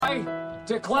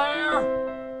declare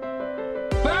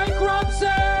bankruptcy!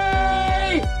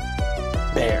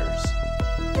 Bears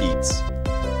beats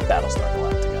Battlestar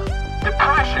Galactica.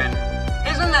 Depression?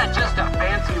 Isn't that just a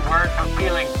fancy word for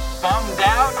feeling bummed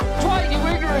out? Try you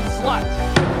ignorant slut!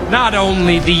 Not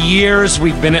only the years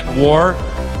we've been at war,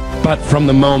 but from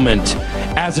the moment,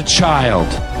 as a child,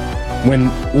 when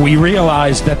we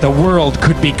realized that the world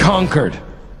could be conquered.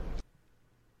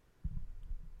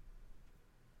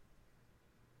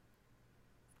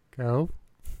 Go.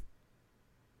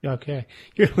 Okay.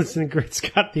 You're listening to Great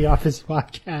Scott, the Office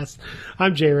podcast.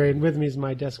 I'm Jay Ray, and with me is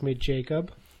my desk mate,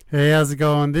 Jacob. Hey, how's it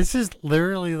going? This is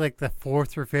literally like the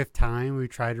fourth or fifth time we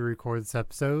tried to record this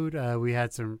episode. We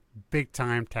had some big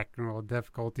time technical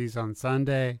difficulties on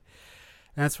Sunday.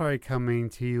 That's why I'm coming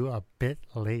to you a bit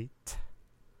late.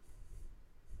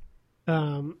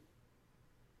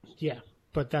 Yeah,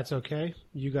 but that's okay.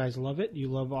 You guys love it. You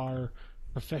love our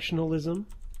professionalism.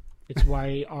 It's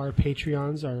why our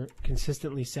Patreons are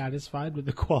consistently satisfied with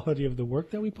the quality of the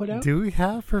work that we put out. Do we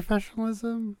have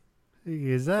professionalism?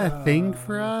 Is that a thing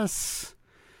for us?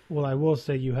 Well, I will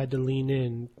say you had to lean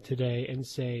in today and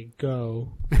say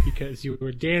go because you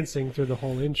were dancing through the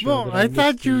whole intro. Well, I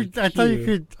thought you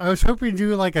could. I was hoping to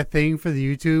do like a thing for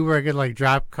the YouTube where I could like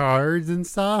drop cards and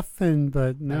stuff,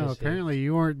 but no, apparently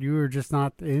you weren't. You were just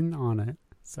not in on it.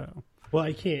 So. Well,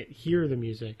 I can't hear the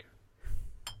music.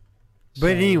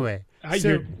 But anyway,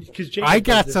 I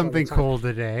got something cool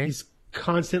today. He's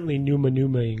constantly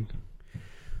numa-numaing.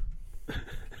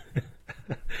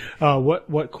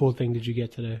 What cool thing did you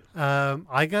get today?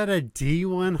 I got a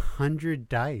D100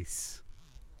 dice.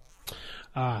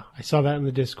 I saw that in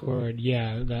the Discord.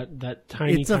 Yeah, that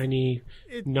tiny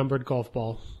numbered golf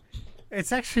ball.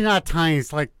 It's actually not tiny.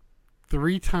 It's like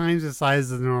 3 times the size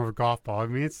of the normal golf ball. I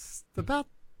mean, it's about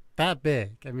that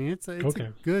big. I mean, it's a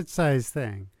good size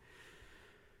thing.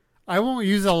 I won't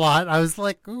use a lot. I was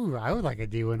like, ooh, I would like a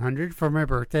D100 for my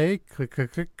birthday. Click,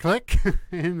 click, click, click.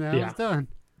 And that was done.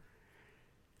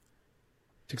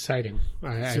 It's exciting.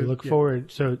 I look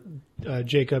forward. So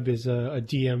Jacob is a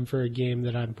DM for a game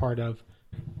that I'm part of.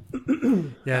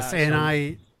 Yes,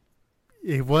 and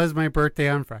it was my birthday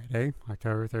on Friday,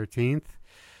 October 13th.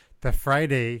 The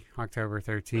Friday, October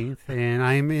 13th. And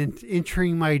I'm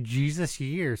entering my Jesus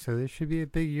year, so this should be a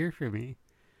big year for me.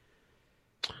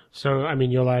 So, I mean,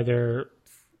 you'll either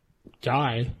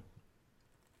die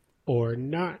or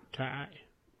not die. I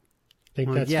think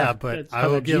but I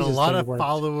will get a lot of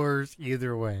followers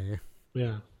either way.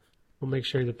 Yeah. We'll make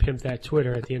sure to pimp that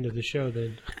Twitter at the end of the show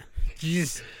then.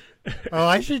 Jeez. Oh,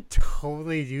 I should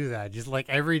totally do that. Just like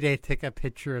every day take a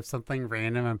picture of something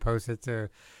random and post it to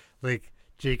like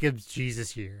Jacob's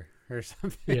Jesus year or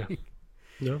something. Yeah.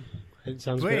 No, it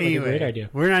sounds like a great idea.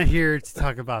 We're not here to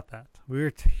talk about that.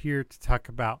 We're here to talk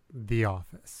about The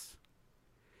Office.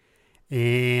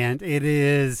 And it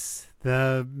is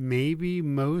the maybe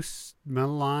most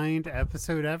maligned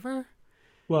episode ever.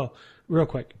 Well, real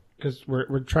quick, because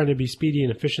we're trying to be speedy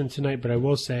and efficient tonight, but I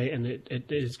will say, and it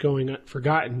is going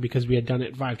forgotten because we had done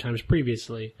it 5 times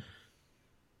previously,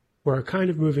 we're kind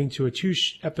of moving to a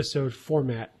 2-episode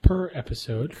format per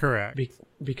episode. Correct.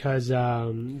 Because,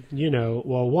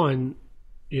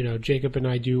 Jacob and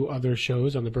I do other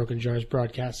shows on the Broken Jars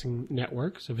Broadcasting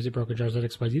Network. So visit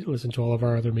brokenjars.xyz to listen to all of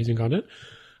our other amazing content.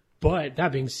 But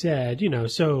that being said,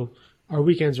 so our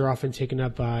weekends are often taken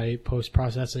up by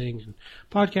post-processing and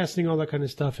podcasting, all that kind of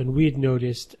stuff. And we had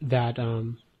noticed that,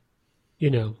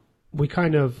 we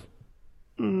kind of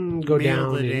go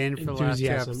down in for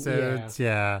enthusiasm. Last 2 episodes.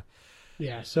 Yeah.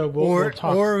 Yeah, so we'll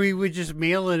talk. Or we would just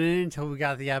mail it in until we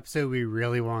got the episode we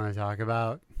really want to talk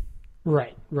about.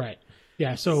 Right.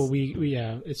 Yeah, so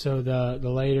so the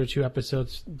later 2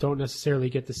 episodes don't necessarily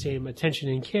get the same attention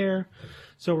and care.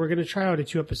 So we're going to try out a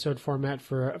 2-episode format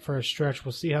for a stretch.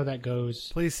 We'll see how that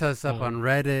goes. Please hit us up on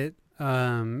Reddit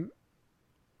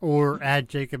or at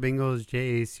Jacob Ingles,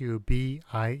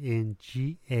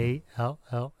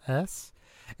 JACOBINGALLS.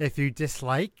 If you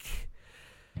dislike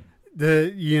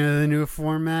the new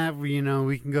format,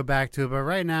 we can go back to it. But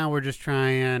right now we're just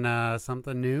trying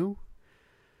something new.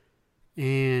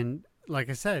 And like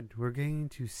I said, we're getting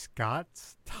to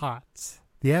Scott's Tots,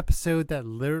 the episode that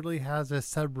literally has a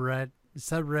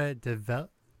subreddit develop.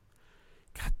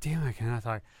 God damn, I cannot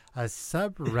talk. A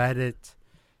subreddit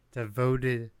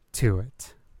devoted to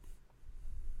it.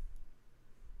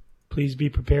 Please be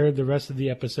prepared. The rest of the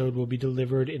episode will be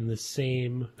delivered in the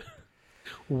same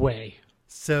way.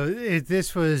 So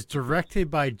this was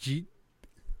directed by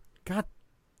God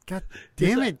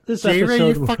damn it, this J-Ray, you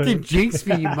episode fucking jinxed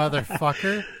me, you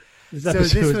motherfucker. So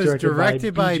this was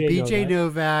directed by B.J.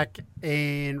 Novak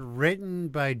and written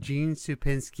by Gene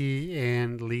Supinski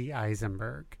and Lee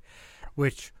Eisenberg,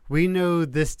 which we know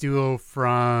this duo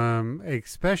from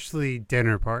especially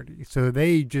Dinner Party. So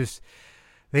they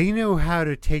know how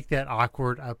to take that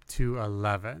awkward up to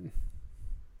 11.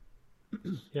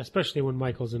 Yeah, especially when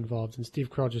Michael's involved, and Steve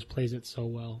Carell just plays it so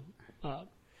well.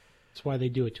 That's why they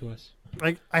do it to us.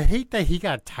 Like, I hate that he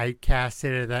got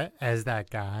typecasted as that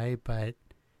guy, but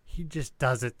he just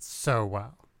does it so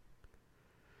well.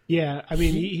 Yeah, I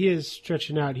mean, he is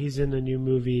stretching out. He's in the new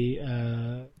movie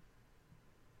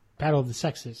Battle of the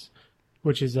Sexes,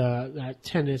 which is that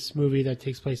tennis movie that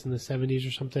takes place in the 70s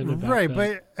or something. Right,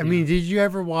 but, I mean, did you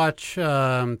ever watch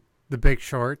The Big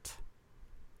Short?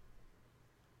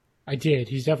 I did.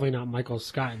 He's definitely not Michael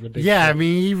Scott in The Big Short. Yeah, I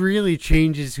mean, he really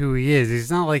changes who he is.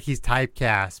 It's not like he's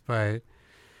typecast, but...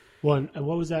 Well,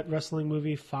 what was that wrestling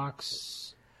movie?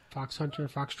 Fox Hunter,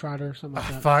 Foxtrotter, something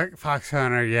like that. Fox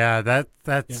Hunter, yeah,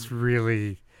 that's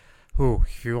really. Ooh,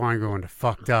 if you want to go into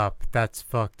fucked up, that's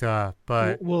fucked up.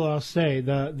 But well, I'll say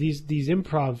these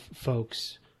improv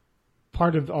folks.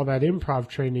 Part of all that improv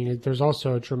training is there's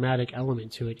also a dramatic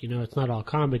element to it. You know, it's not all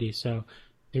comedy, so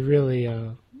they really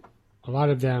a lot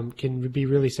of them can be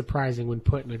really surprising when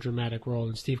put in a dramatic role.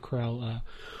 And Steve Carell.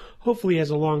 Hopefully he has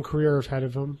a long career ahead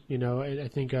of him. You know, I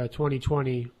think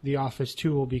 2020, The Office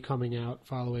 2 will be coming out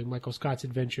following Michael Scott's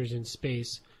adventures in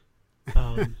space.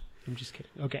 I'm just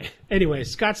kidding. Okay. Anyway,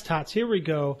 Scott's Tots. Here we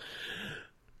go.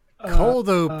 Cold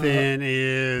open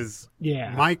is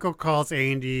yeah. Michael calls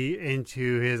Andy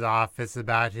into his office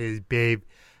about his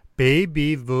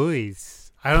baby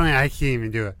voice. I can't even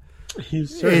do it.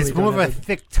 It's more of a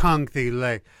thick tongue thing,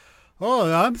 like,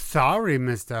 "Oh, I'm sorry,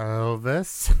 Mr.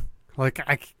 Elvis." Like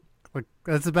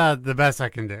that's about the best I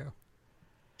can do.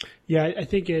 Yeah, I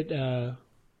think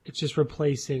it's just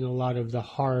replacing a lot of the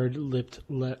hard-lipped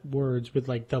words with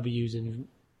like W's and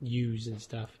U's and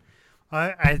stuff.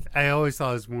 I always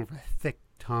thought it was more of a thick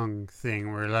tongue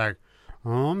thing where like,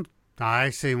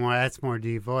 that's more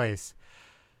deep voice.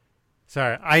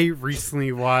 Sorry, I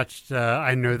recently watched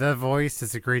I Know That Voice.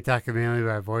 It's a great documentary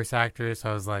by a voice actress.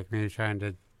 I was like maybe trying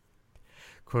to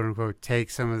quote unquote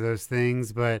take some of those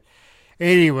things, but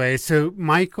anyway, so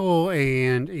Michael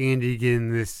and Andy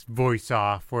getting this voice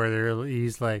off where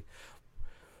he's like,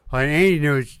 well, Andy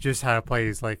knows just how to play.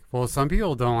 He's like, well, some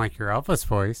people don't like your Elvis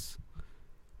voice.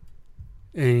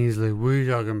 And he's like, what are you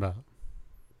talking about?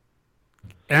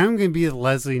 And I'm going to be the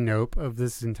Leslie Knope of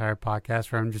this entire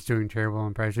podcast where I'm just doing terrible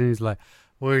impressions. He's like,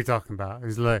 what are you talking about?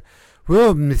 He's like,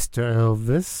 well, Mr.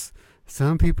 Elvis,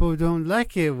 some people don't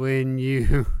like it when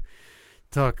you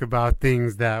talk about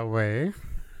things that way.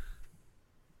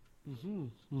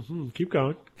 Keep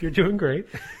going. You're doing great.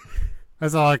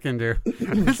 That's all I can do.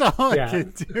 That's all I can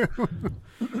do.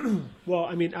 Well,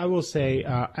 I mean, I will say,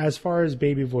 as far as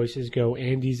baby voices go,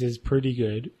 Andy's is pretty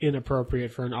good.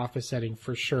 Inappropriate for an office setting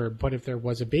for sure. But if there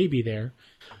was a baby there,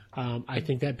 I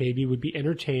think that baby would be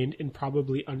entertained and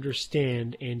probably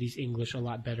understand Andy's English a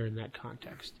lot better in that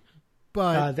context.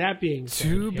 But that being said,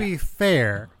 to be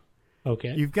fair,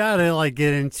 okay, you've got to like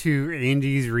get into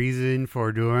Andy's reason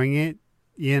for doing it.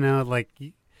 You know, like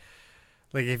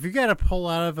if you got to pull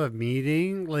out of a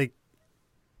meeting, like,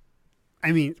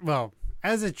 I mean, well,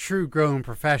 as a true grown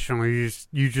professional,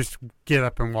 you just get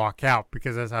up and walk out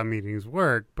because that's how meetings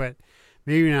work. But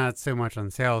maybe not so much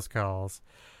on sales calls.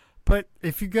 But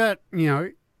if you got,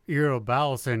 irritable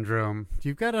bowel syndrome,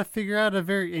 you've got to figure out a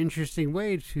very interesting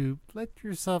way to let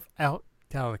yourself out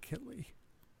delicately.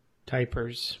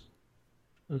 Diapers.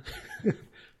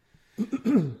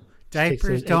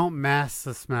 Diapers don't mask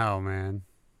the smell, man.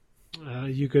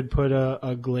 You could put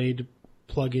a Glade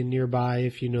plug-in nearby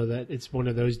if you know that it's one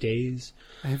of those days.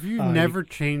 Have you never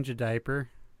changed a diaper?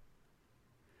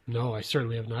 No, I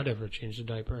certainly have not ever changed a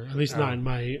diaper. At least not in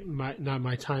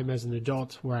my time as an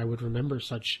adult, where I would remember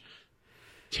such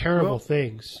terrible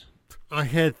things. I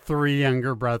had 3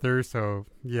 younger brothers, so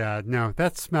yeah, no,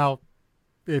 that smell,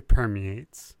 it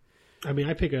permeates. I mean,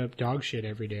 I pick up dog shit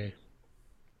every day.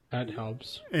 That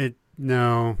helps.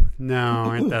 No,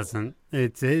 it doesn't.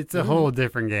 It's a whole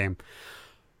different game.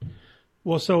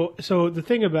 Well, so the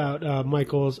thing about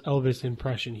Michael's Elvis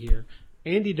impression here,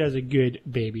 Andy does a good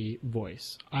baby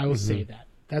voice. I will say that.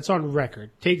 That's on record.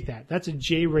 Take that. That's a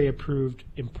J. Ray approved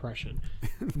impression,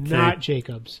 not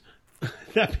Jacob's.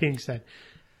 That being said,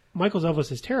 Michael's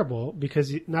Elvis is terrible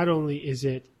because not only is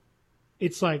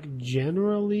it's like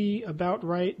generally about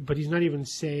right, but he's not even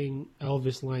saying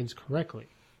Elvis lines correctly.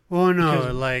 Well,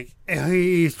 no, like,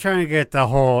 he's trying to get the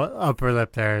whole upper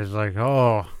lip there. He's like,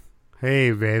 oh,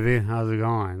 hey, baby, how's it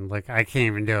going? Like, I can't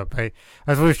even do it, but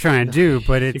that's what I was trying to do,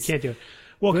 but it's... You can't do it.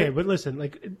 Well, okay, but listen,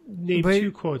 like, name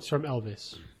 2 quotes from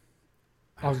Elvis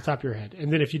off the top of your head.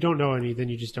 And then if you don't know any, then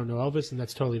you just don't know Elvis, and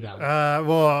that's totally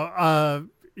valid.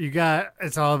 You got,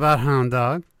 it's all about hound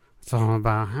dog. It's all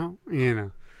about how, you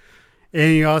know.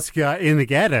 And you also got In the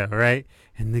Ghetto, right?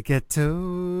 In the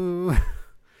Ghetto.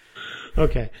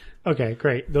 Okay,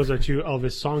 great. Those are 2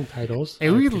 Elvis song titles.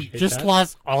 And we just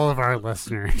lost all of our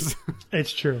listeners.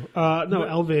 It's true.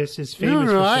 Elvis is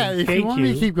famous for saying if thank you want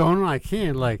me to keep going, I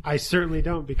can. Like, I certainly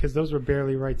don't, because those were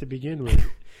barely right to begin with.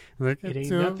 It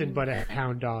ain't nothing but a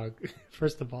hound dog,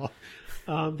 first of all.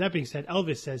 That being said,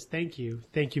 Elvis says thank you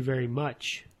very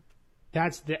much.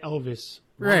 That's the Elvis.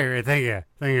 Right, thank you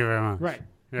very much. Right.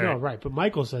 No, right, but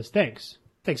Michael says thanks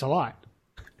a lot,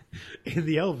 in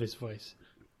the Elvis voice.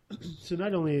 So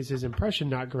not only is his impression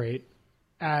not great,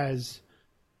 as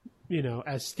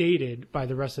stated by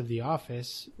the rest of the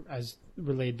office, as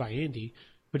relayed by Andy,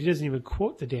 but he doesn't even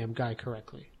quote the damn guy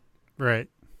correctly. Right.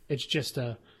 It's just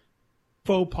a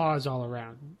faux pas all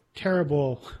around.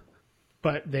 Terrible,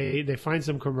 but they find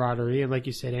some camaraderie, and like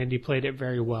you said, Andy played it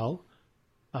very well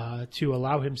to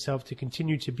allow himself to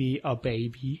continue to be a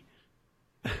baby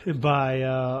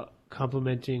by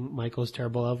complimenting Michael's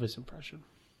terrible Elvis impression.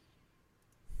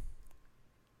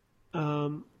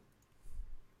 And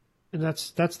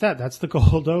that's that. That's the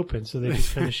cold open. So they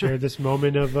just kind of share this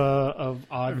moment of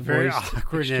odd very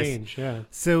voice exchange. Yeah.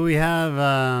 So we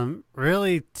have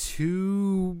really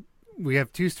 2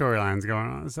 storylines going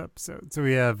on in this episode. So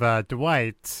we have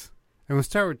Dwight, and we'll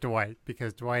start with Dwight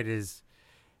because Dwight is,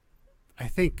 I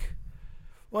think,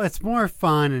 well, it's more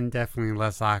fun and definitely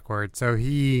less awkward. So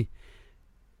he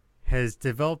has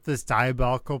developed this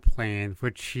diabolical plan,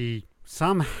 which he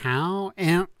somehow,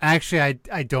 and actually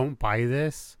I don't buy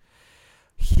this,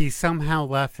 he somehow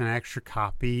left an extra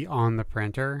copy on the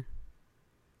printer.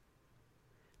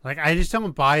 Like, I just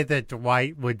don't buy that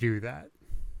Dwight would do that.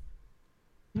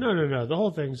 No. The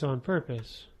whole thing's on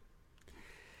purpose.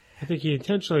 I think he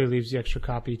intentionally leaves the extra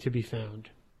copy to be found.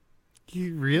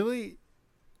 You really?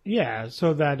 Yeah,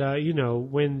 so that,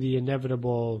 when the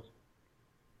inevitable,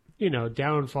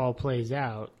 downfall plays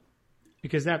out,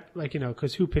 because that,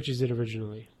 because who pitches it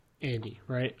originally? Andy,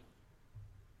 right?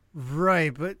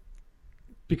 Right, but...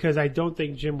 Because I don't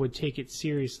think Jim would take it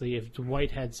seriously if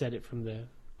Dwight had said it from the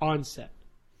onset.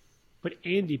 But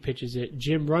Andy pitches it,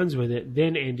 Jim runs with it,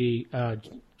 then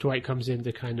Dwight comes in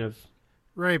to kind of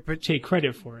take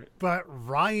credit for it. But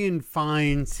Ryan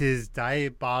finds his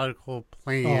diabolical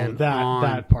plan.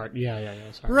 That part. Yeah.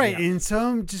 Sorry. Right, yeah. And so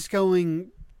I'm just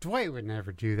going, Dwight would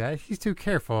never do that. He's too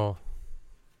careful.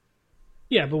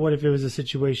 Yeah, but what if it was a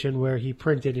situation where he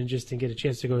printed and just didn't get a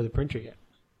chance to go to the printer yet?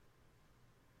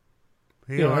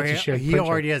 He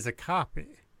already has a copy.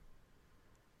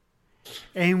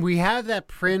 And we have that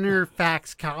printer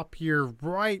fax copier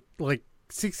right,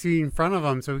 6 feet in front of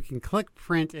him, so we can click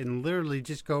print and literally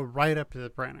just go right up to the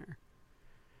printer.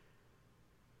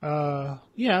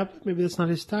 Yeah, maybe that's not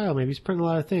his style. Maybe he's printing a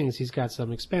lot of things. He's got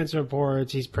some expense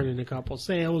reports. He's printing a couple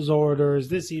sales orders.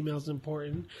 This email's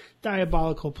important.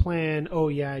 Diabolical plan. Oh,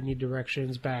 yeah, I need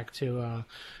directions back to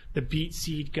the beet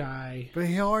seed guy. But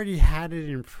he already had it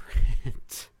in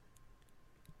print.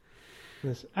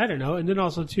 I don't know. And then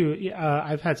also, too,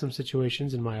 I've had some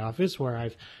situations in my office where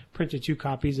I've printed 2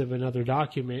 copies of another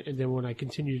document, and then when I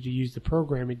continue to use the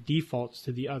program, it defaults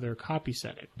to the other copy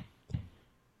setting.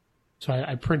 So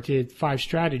I printed 5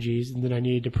 strategies, and then I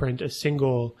needed to print a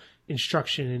single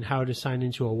instruction in how to sign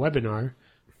into a webinar.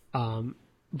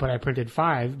 But I printed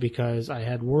 5 because I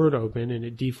had Word open, and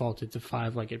it defaulted to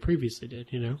 5 like it previously did,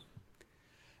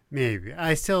 Maybe.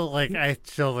 I still think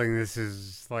this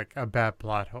is a bad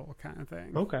plot hole kind of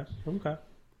thing. Okay.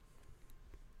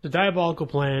 The diabolical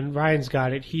plan, Ryan's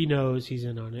got it. He knows he's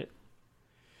in on it.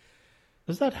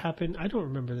 Does that happen? I don't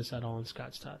remember this at all in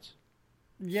Scott's Tots.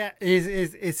 Yeah,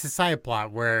 it's a side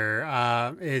plot where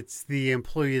it's the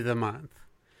employee of the month.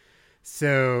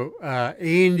 So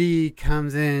Andy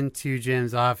comes into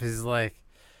Jim's office like,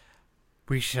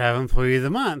 we should have employee of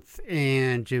the month.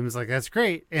 And Jim's like, that's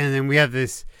great. And then we have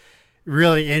this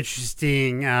really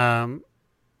interesting, God,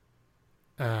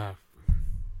 I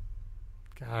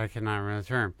cannot remember the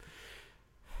term.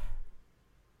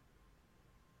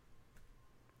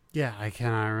 Yeah, I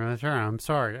cannot remember the term.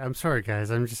 I'm sorry, guys.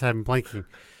 I'm just having blanking.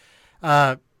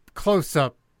 Close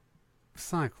up.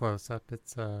 It's not close up.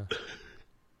 It's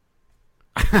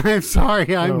I'm sorry.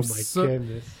 Goodness.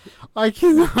 I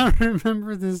cannot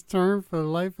remember this term for the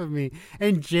life of me.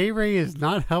 And J-Ray is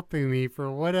not helping me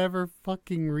for whatever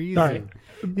fucking reason.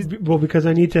 Sorry. Well, because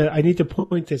I need to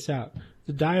point this out.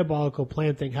 the diabolical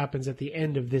plan thing happens at the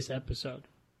end of this episode.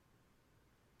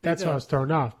 That's how I was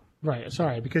thrown off. Right,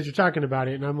 sorry, because you're talking about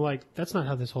it, and I'm like, that's not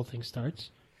how this whole thing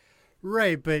starts.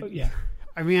 Right, but yeah.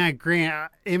 I mean, I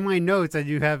grant, in my notes, I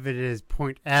do have it as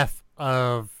point F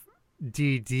of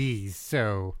DD,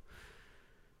 so...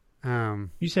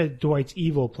 You said Dwight's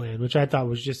evil plan, which I thought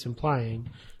was just implying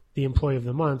the employee of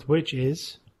the month, which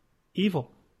is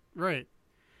evil. Right.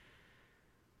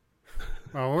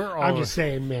 Well, we're all... I'm just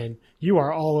saying, man, you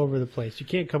are all over the place. You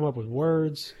can't come up with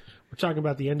words. We're talking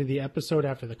about the end of the episode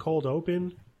after the cold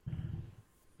open.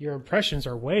 Your impressions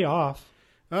are way off.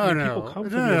 Oh, no. People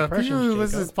who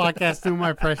listen to this podcast know my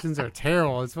impressions are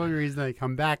terrible. It's one reason I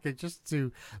come back, is just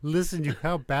to listen to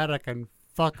how bad I can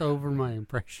fuck over my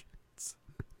impressions.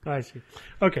 I see.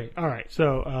 Okay, all right.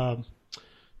 So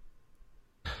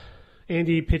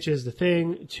Andy pitches the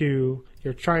thing to,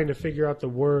 you're trying to figure out the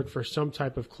word for some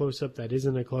type of close-up that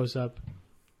isn't a close-up.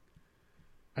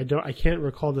 I can't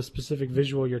recall the specific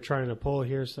visual you're trying to pull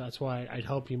here, so that's why I'd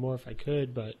help you more if I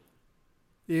could, but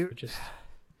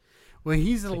well,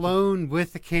 he's alone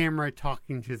with the camera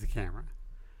talking to the camera.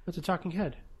 That's a talking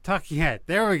head. Talking head.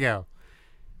 There we go.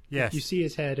 Yes. You see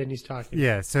his head and he's talking.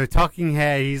 Yeah, so talking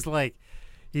head, he's like,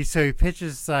 he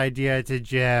pitches this idea to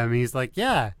Jim. He's like,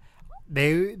 yeah,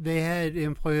 they had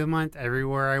employee of the month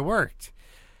everywhere I worked.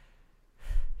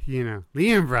 You know,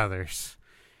 Lehman Brothers.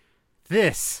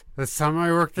 The summer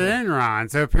I worked at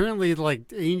Enron. So apparently,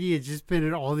 like, Andy had just been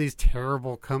at all these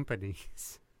terrible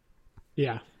companies.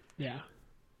 Yeah, yeah.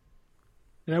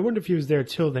 And I wonder if he was there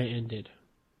till they ended.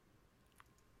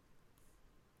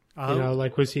 You know,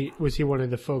 like, was he one of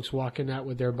the folks walking out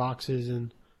with their boxes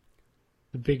and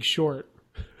The Big Short,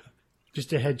 just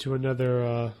to head to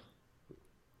another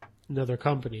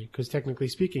company? Because technically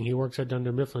speaking, he works at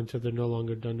Dunder Mifflin till they're no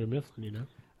longer Dunder Mifflin. You know,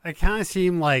 it kind of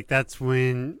seemed like that's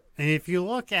when. And if you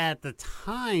look at the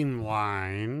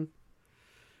timeline,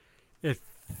 it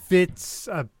fits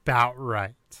about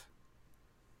right.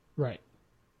 Right.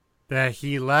 That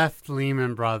he left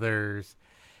Lehman Brothers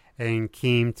and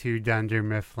came to Dunder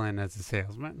Mifflin as a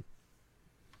salesman.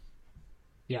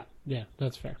 Yeah,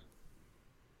 that's fair.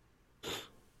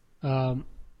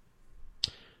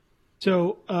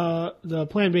 So the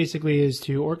plan basically is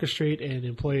to orchestrate an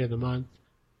employee of the month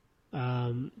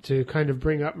to kind of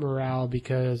bring up morale,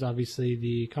 because obviously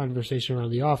the conversation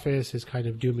around the office is kind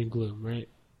of doom and gloom, right?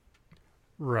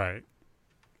 Right.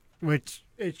 Which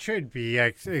it should be,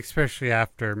 especially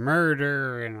after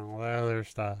murder and all that other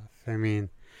stuff. I mean,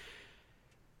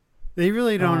 they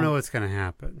really don't know what's going to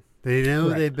happen. They know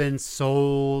they've been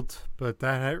sold, but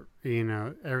that, you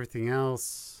know, everything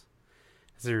else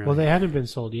isn't really. Well, they hadn't been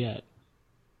sold yet.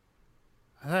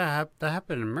 That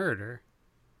happened in murder,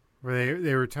 where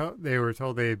they were told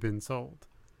they had been sold.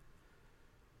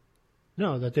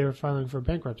 No, that they were filing for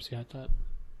bankruptcy, I thought.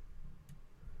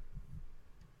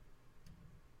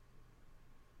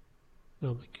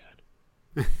 Oh my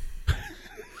God.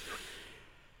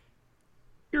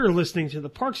 You're listening to the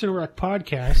Parks and Rec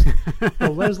podcast.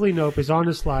 Leslie Knope is on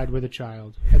a slide with a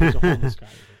child. And there's a homeless guy.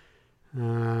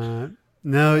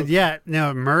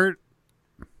 Mert.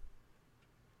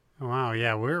 Wow,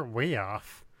 yeah, we're way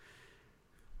off.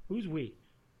 Who's we?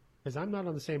 Because I'm not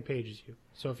on the same page as you.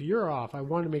 So if you're off, I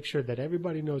want to make sure that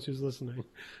everybody knows who's listening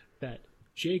that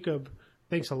Jacob,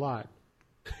 thanks a lot,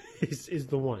 is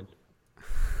the one.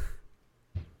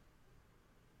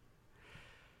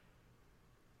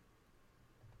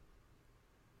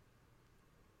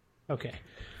 Okay.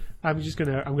 I'm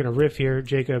gonna riff here.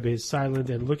 Jacob is silent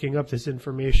and looking up this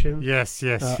information. Yes,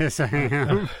 I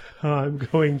am. I'm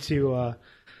going to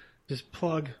just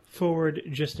plug forward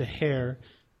just a hair.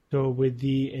 So with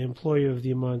the Employee of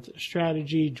the Month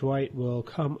strategy, Dwight will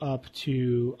come up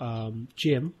to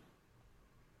Jim,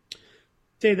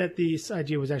 say that this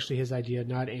idea was actually his idea,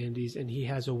 not Andy's, and he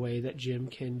has a way that Jim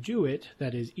can do it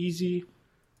that is easy,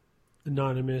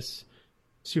 anonymous,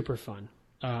 super fun.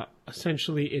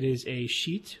 Essentially, it is a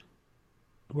sheet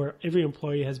where every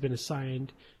employee has been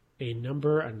assigned a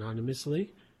number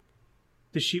anonymously.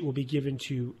 The sheet will be given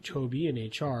to Toby in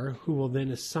HR, who will then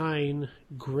assign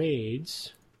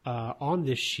grades on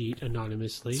this sheet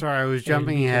anonymously. Sorry, I was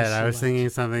jumping ahead. I was thinking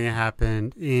something that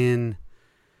happened in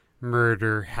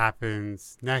Murder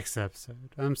happens next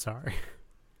episode. I'm sorry.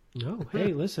 No,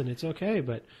 hey, listen, it's okay,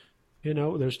 but, you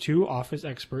know, there's two office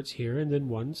experts here, and then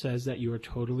one says that you are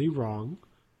totally wrong.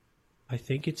 I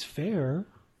think it's fair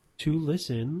to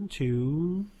listen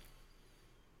to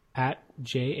at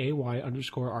JAY_REY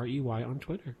on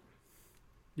Twitter.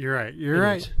 You're right. You're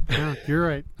right. No, you're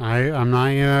right.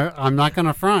 I'm not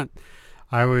gonna front.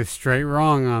 I was straight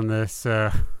wrong on this.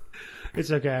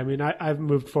 It's okay. I mean, I've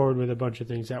moved forward with a bunch of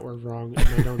things that were wrong, and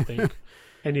I don't think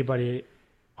anybody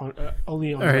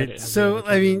only on All Reddit. right, so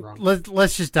I mean,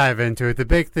 let's just dive into it. The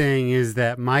big thing is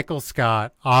that Michael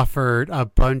Scott offered a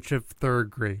bunch of third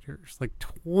graders, like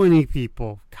 20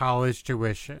 people, college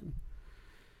tuition.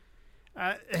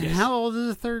 And how old is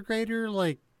a third grader?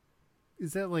 Like,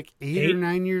 is that like 8 or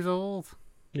 9 years old?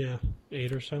 Yeah,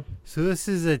 8 or so. So this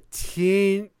is a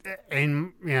teen,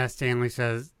 and yeah, Stanley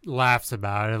laughs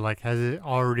about it, like, has it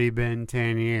already been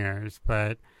 10 years?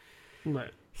 But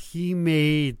right. He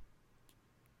made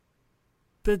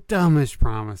the dumbest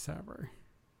promise ever.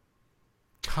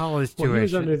 College tuition. He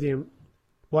was under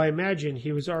I imagine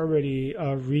he was already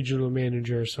a regional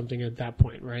manager or something at that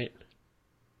point, right?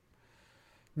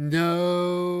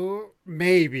 No,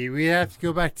 maybe. We have to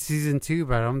go back to season 2,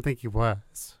 but I don't think he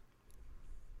was.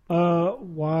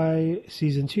 Why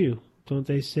season 2? Don't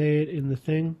they say it in the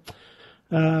thing?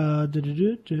 There's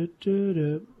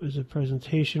a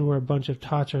presentation where a bunch of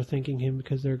tots are thanking him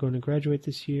because they're going to graduate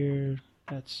this year.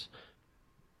 That's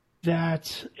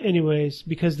that. Anyways,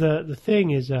 because the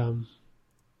thing is,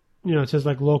 it says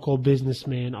like local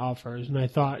businessman offers, and I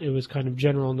thought it was kind of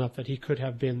general enough that he could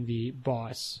have been the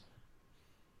boss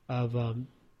of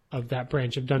that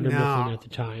branch of Dunder Mifflin at the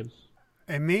time.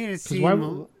 It made it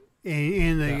seem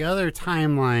in the other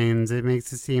timelines, it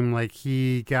makes it seem like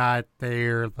he got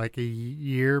there like a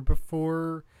year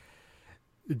before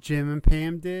Jim and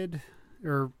Pam did,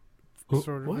 or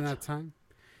sort of in that time.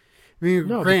 I mean,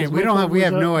 granted, we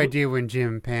have no idea when Jim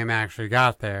and Pam actually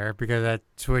got there because that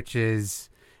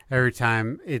switches every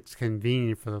time it's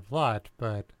convenient for the plot.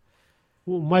 But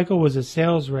Michael was a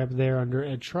sales rep there under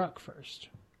Ed Truck first.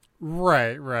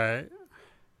 Right.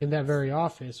 In that very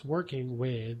office, working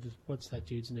with, what's that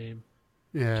dude's name?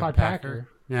 Yeah, Todd Packer.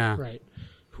 Yeah. Right.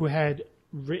 Who had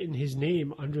written his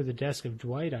name under the desk of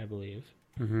Dwight, I believe.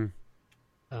 Mm-hmm.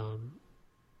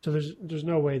 So there's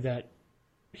no way that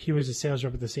he was a sales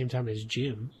rep at the same time as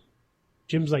Jim.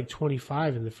 Jim's like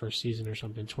 25 in the first season or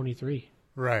something, 23.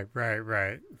 Right.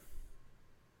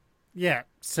 Yeah,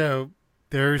 so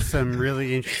there's some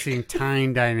really interesting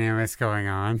time dynamics going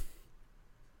on.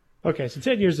 Okay, so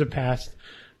 10 years have passed.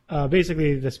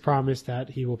 Basically, this promise that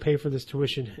he will pay for this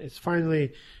tuition has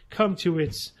finally come to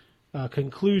its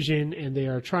conclusion, and they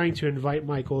are trying to invite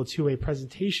Michael to a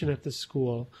presentation at the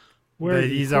school where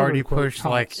he's already pushed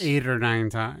like 8 or 9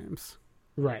 times.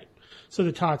 Right. So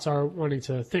the tots are wanting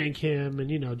to thank him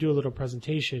and, do a little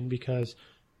presentation because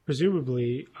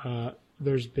presumably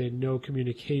there's been no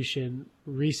communication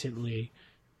recently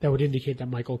that would indicate that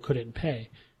Michael couldn't pay.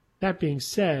 That being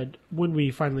said, when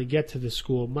we finally get to the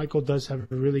school, Michael does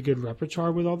have a really good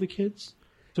repertoire with all the kids.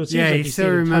 So it seems like he still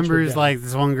remembers like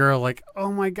this one girl, like,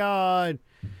 oh my God,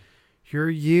 you're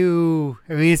you.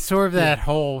 I mean, it's sort of that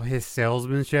whole his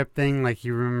salesmanship thing, like he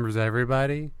remembers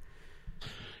everybody.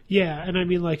 Yeah, and I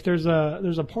mean, like, there's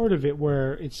a part of it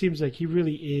where it seems like he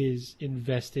really is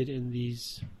invested in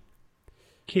these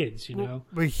kids,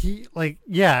 But he, like,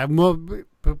 yeah, well,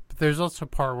 but there's also a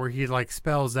part where he, like,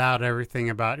 spells out everything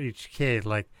about each kid,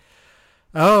 like,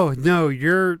 oh, no,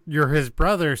 you're his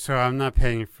brother, so I'm not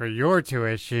paying for your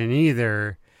tuition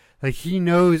either. Like, he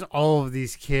knows all of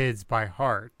these kids by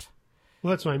heart.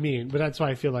 Well, that's what I mean, but that's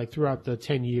why I feel like throughout the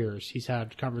 10 years, he's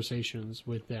had conversations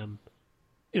with them,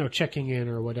 checking in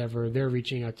or whatever. They're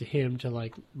reaching out to him to,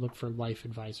 like, look for life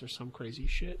advice or some crazy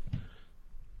shit.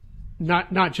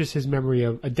 Not just his memory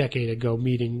of a decade ago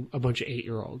meeting a bunch of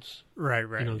 8-year-olds. Right. You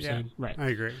know what I'm saying? Right. I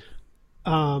agree.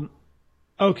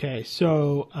 Okay,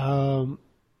 so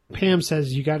Pam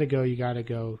says, you got to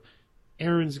go.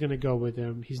 Aaron's going to go with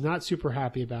him. He's not super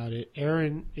happy about it.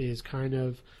 Aaron is kind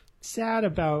of sad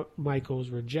about Michael's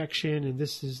rejection, and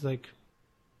this is like,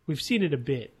 we've seen it a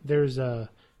bit. There's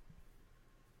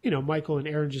Michael and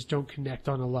Aaron just don't connect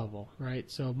on a level,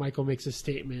 right? So Michael makes a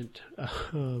statement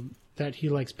that he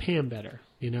likes Pam better,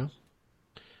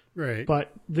 Right.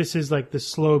 But this is like the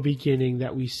slow beginning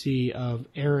that we see of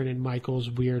Aaron and Michael's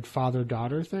weird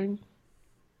father-daughter thing.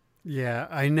 Yeah,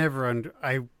 I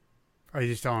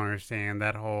just don't understand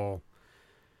that whole...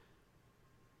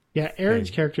 Yeah,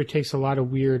 Erin's character takes a lot of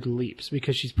weird leaps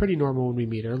because she's pretty normal when we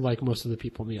meet her, like most of the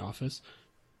people in the office.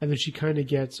 And then she kind of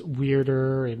gets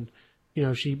weirder and,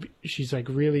 she's like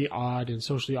really odd and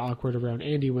socially awkward around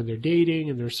Andy when they're dating,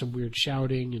 and there's some weird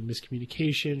shouting and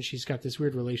miscommunication. She's got this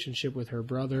weird relationship with her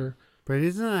brother. But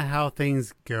isn't that how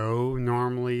things go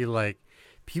normally? Like,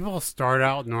 people start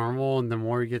out normal, and the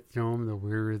more you get to know them, the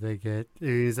weirder they get. I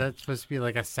mean, is that supposed to be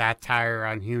like a satire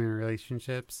on human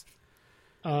relationships?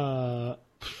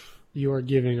 You are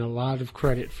giving a lot of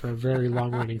credit for a very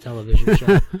long-running television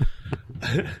show.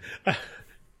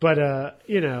 But,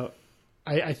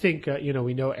 I think,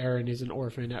 we know Erin is an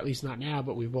orphan, at least not now,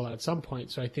 but we will at some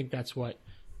point. So I think that's what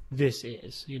this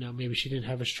is. Maybe she didn't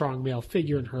have a strong male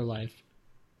figure in her life.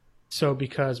 So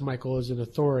because Michael is an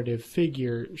authoritative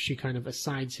figure, she kind of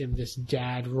assigns him this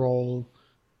dad role.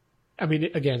 I mean,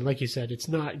 again, like you said, it's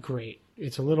not great.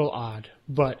 It's a little odd,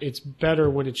 but it's better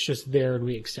when it's just there and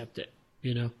we accept it,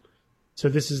 So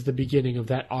this is the beginning of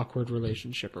that awkward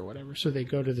relationship or whatever. So they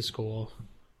go to the school.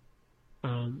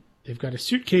 They've got a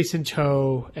suitcase in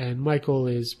tow, and Michael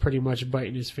is pretty much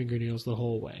biting his fingernails the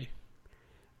whole way.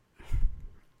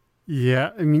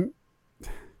 Yeah, I mean,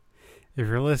 if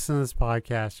you're listening to this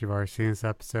podcast, you've already seen this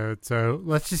episode. So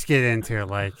let's just get into it.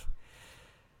 Like,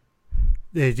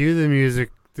 they do the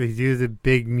music, they do the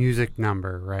big music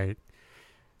number, right?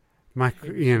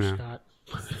 Scott.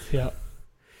 Yeah.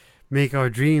 Make our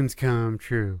dreams come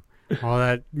true. All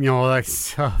that, all that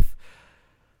stuff.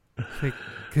 Like,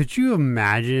 could you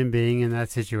imagine being in that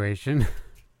situation?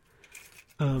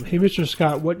 Hey, Mr.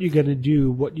 Scott, what you gonna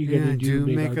do? What you gonna do?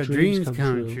 Make our dreams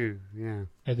come true. Yeah.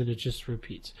 And then it just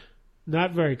repeats.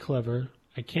 Not very clever.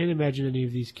 I can't imagine any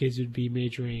of these kids would be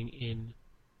majoring in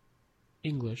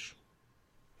English,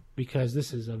 because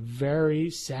this is a very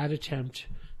sad attempt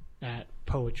at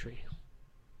poetry.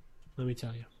 Let me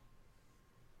tell you.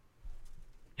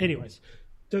 Anyways,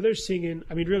 so they're singing.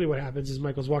 I mean, really what happens is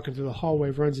Michael's walking through the hallway,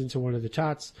 runs into one of the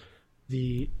tots.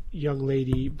 The young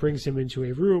lady brings him into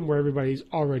a room where everybody's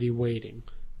already waiting.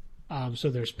 So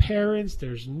there's parents,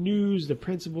 there's news, the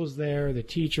principal's there, the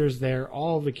teacher's there,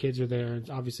 all the kids are there, and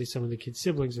obviously some of the kids'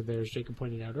 siblings are there, as Jacob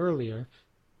pointed out earlier.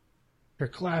 They're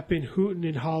clapping, hooting,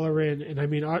 and hollering, and I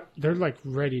mean, they're like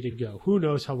ready to go. Who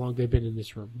knows how long they've been in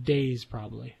this room? Days,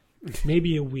 probably.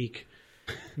 Maybe a week.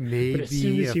 Maybe but as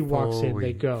soon as he walks in, week.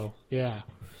 They go. Yeah.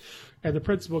 And the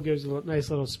principal gives a nice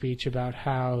little speech about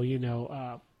how,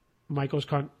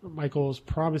 Michael's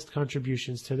promised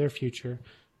contributions to their future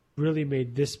really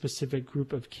made this specific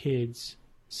group of kids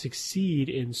succeed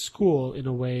in school in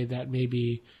a way that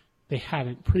maybe they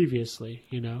hadn't previously,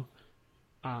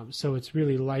 So it's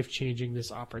really life-changing,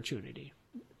 this opportunity.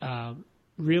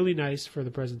 Really nice for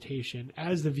the presentation.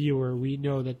 As the viewer, we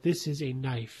know that this is a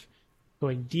knife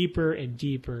going deeper and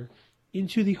deeper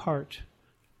into the heart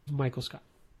of Michael Scott.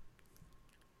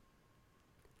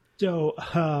 So,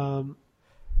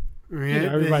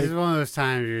 this is one of those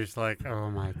times you're just like, oh,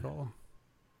 Michael.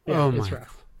 Yeah, oh, it's Michael.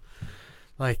 rough.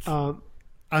 Like,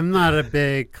 I'm not a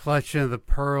big clutching of the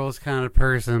pearls kind of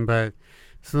person, but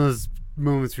some of those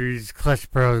moments where you just clutch the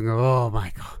pearls and go, oh,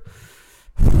 Michael.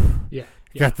 Yeah.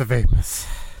 Got the vapors.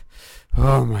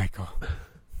 Oh, Michael.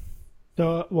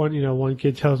 So one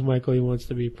kid tells Michael he wants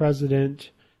to be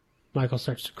president. Michael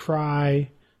starts to cry.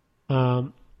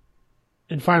 And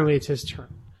finally it's his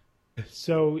turn.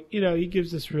 So, he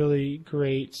gives this really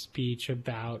great speech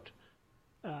about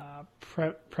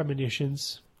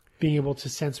premonitions, being able to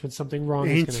sense when something wrong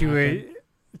is going to happen.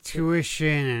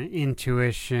 Tuition and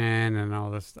intuition and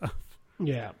all this stuff.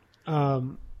 Yeah.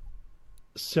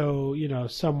 So,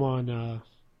 someone,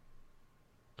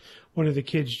 one of the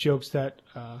kids jokes that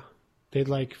they'd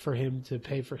like for him to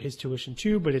pay for his tuition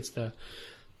too, but it's the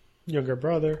younger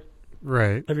brother.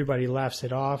 Right. Everybody laughs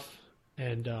it off,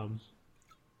 and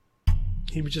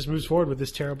he just moves forward with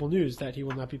this terrible news that he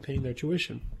will not be paying their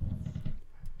tuition.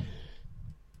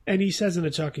 And he says in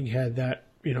a talking head that,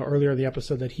 earlier in the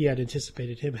episode that he had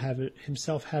anticipated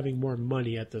himself having more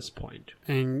money at this point.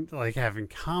 And like having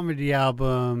comedy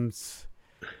albums.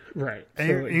 Right.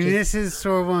 And this is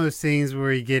sort of one of those things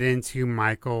where you get into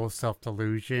Michael's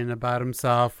self-delusion about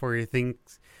himself, where he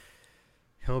thinks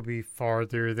he'll be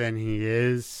farther than he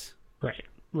is.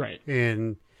 Right.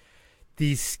 And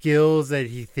these skills that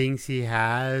he thinks he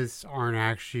has aren't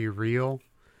actually real.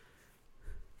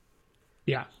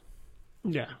 Yeah.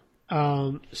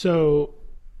 So,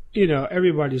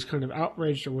 everybody's kind of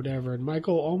outraged or whatever, and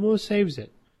Michael almost saves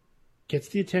it. Gets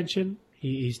the attention.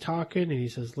 He's talking, and he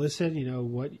says, listen,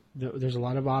 there's a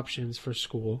lot of options for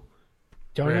school.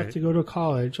 Don't have to go to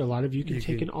college. A lot of you can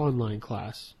take an online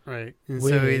class. Right. And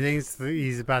so he thinks that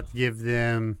he's about to give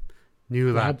them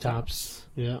new laptops.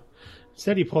 Yeah.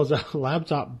 Instead, he pulls out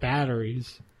laptop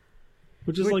batteries,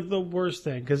 which is like the worst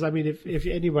thing. Because, I mean, if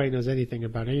anybody knows anything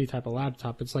about any type of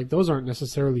laptop, it's like those aren't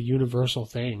necessarily universal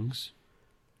things.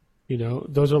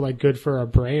 Those are like good for a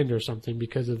brand or something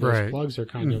because of those plugs are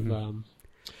kind of...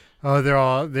 they're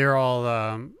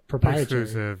all proprietary.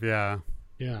 Exclusive, yeah.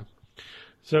 Yeah.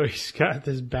 So he's got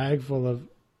this bag full of,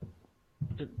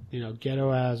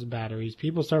 ghetto-ass batteries.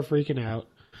 People start freaking out.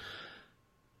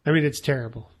 I mean, it's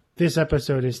terrible. This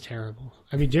episode is terrible.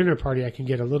 I mean, Dinner Party I can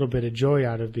get a little bit of joy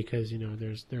out of because,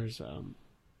 there's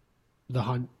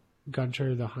the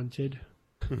Gunter, the Hunted.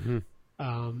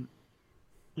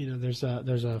 There's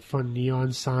a fun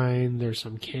neon sign. There's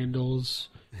some candles.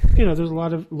 There's a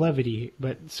lot of levity.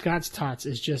 But Scott's Tots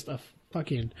is just a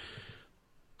fucking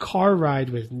car ride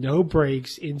with no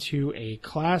brakes into a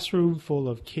classroom full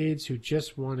of kids who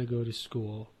just want to go to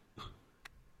school.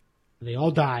 They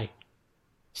all die.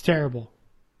 It's terrible.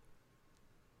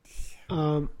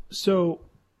 So,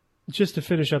 just to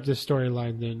finish up this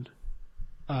storyline then,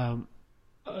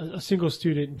 a single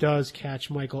student does catch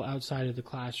Michael outside of the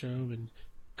classroom and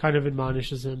kind of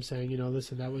admonishes him, saying,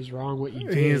 listen, that was wrong what you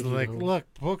did. He's like, look,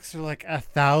 books are like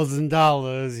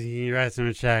 $1,000. He writes him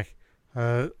a check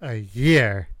a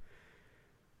year.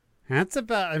 And that's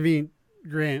about,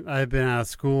 Grant, I've been out of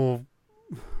school,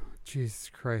 Jesus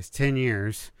Christ, 10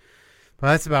 years. But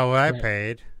that's about what I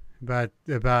paid. About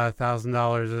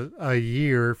 $1,000 a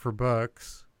year for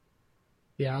books.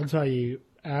 Yeah, I'll tell you,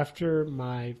 after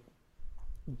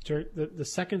during the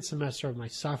second semester of my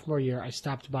sophomore year, I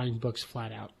stopped buying books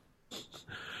flat out.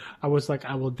 I was like,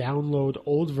 I will download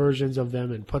old versions of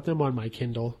them and put them on my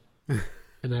Kindle,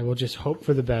 and I will just hope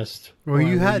for the best. Well,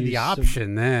 you had the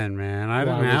option then, man. I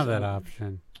didn't have that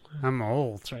option. I'm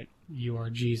old. That's right. You are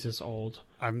Jesus old.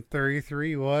 I'm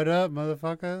 33. What up,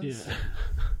 motherfuckers?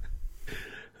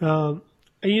 Yeah.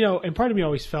 And part of me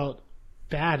always felt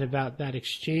bad about that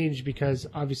exchange because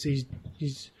obviously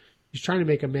he's trying to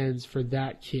make amends for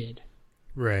that kid.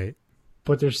 Right.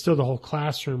 But there's still the whole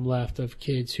classroom left of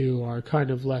kids who are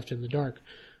kind of left in the dark.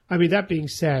 That being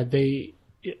said, they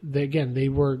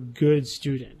were good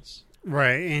students.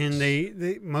 Right, and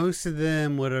they most of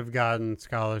them would have gotten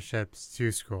scholarships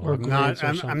to school. I'm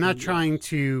not trying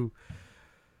to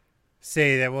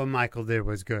say that what Michael did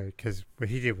was good, because what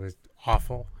he did was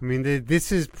awful.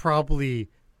 This is probably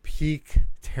peak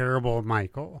terrible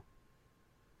Michael.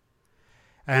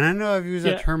 And I know I've used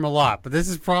that term a lot, but this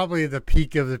is probably the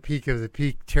peak of the peak of the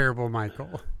peak terrible Michael.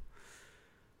 I'm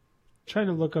trying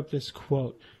to look up this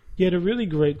quote. He had a really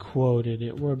great quote in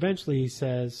it where eventually he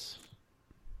says,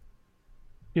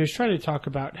 he's trying to talk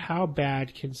about how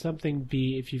bad can something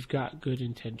be if you've got good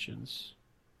intentions.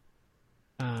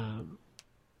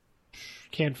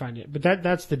 Can't find it, but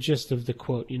that's the gist of the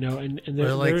quote, And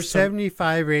there's like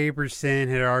 75 or 8%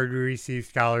 had already received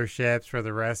scholarships, where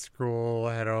the rest of school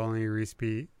had only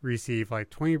received like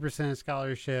 20% of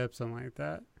scholarships, something like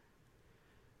that.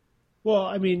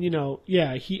 Well,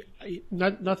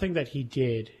 nothing that he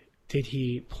did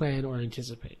he plan or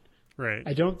anticipate. Right.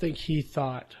 I don't think he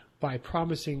thought by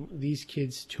promising these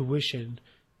kids tuition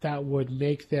that would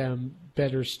make them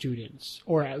better students,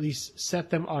 or at least set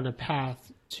them on a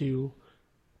path to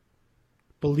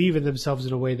believe in themselves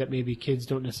in a way that maybe kids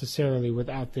don't necessarily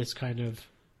without this kind of,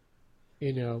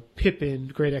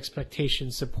 Pippin, Great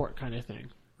Expectations support kind of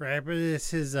thing. Right, but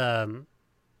this is,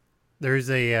 there's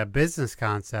a business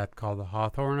concept called the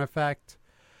Hawthorne effect,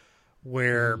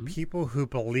 where people who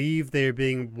believe they're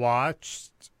being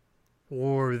watched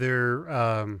or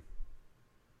their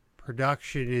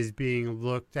production is being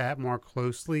looked at more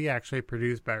closely actually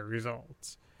produce better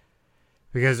results.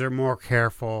 Because they're more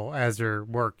careful as they're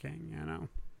working,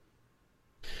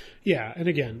 Yeah, and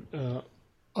again,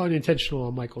 unintentional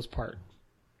on Michael's part.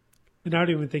 And I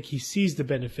don't even think he sees the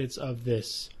benefits of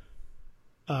this,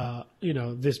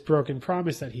 this broken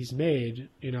promise that he's made.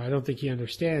 I don't think he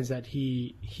understands that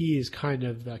he is kind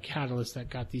of the catalyst that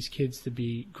got these kids to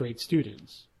be great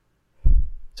students.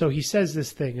 So he says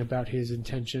this thing about his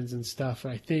intentions and stuff,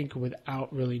 I think,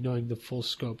 without really knowing the full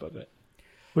scope of it.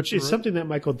 Which is something that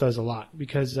Michael does a lot,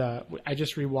 because I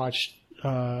just rewatched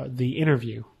The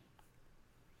Interview.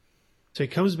 So he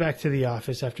comes back to the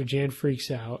office after Jan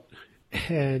freaks out,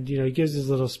 and he gives his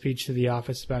little speech to the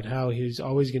office about how he's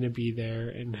always going to be there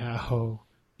and how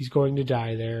he's going to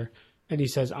die there. And he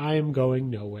says, "I am going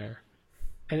nowhere,"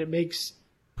 and it makes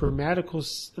grammatical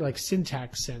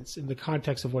syntax sense in the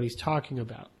context of what he's talking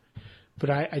about. But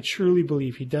I truly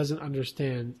believe he doesn't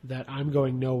understand that "I'm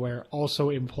going nowhere" also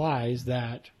implies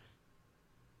that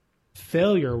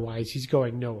failure-wise, he's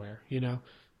going nowhere,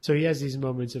 So he has these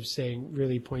moments of saying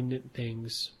really poignant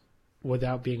things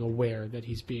without being aware that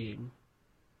he's being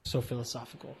so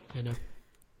philosophical,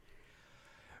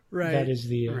 Right. That is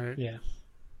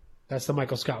that's the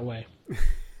Michael Scott way.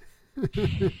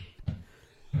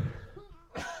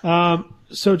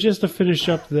 So just to finish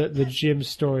up the Jim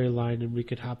storyline, and we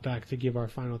could hop back to give our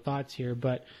final thoughts here,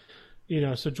 but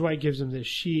so Dwight gives him this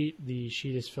sheet. The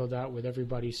sheet is filled out with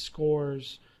everybody's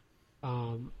scores.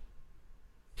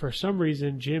 For some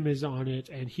reason, Jim is on it,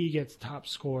 and he gets top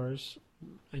scores.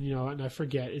 And and I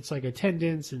forget, it's like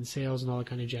attendance and sales and all that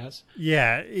kind of jazz.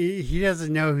 Yeah, he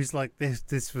doesn't know. He's like,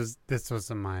 this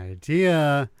wasn't my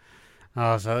idea.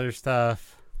 All this other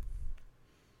stuff.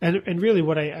 And really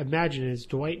what I imagine is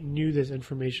Dwight knew this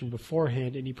information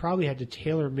beforehand, and he probably had to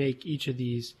tailor make each of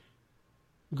these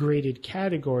graded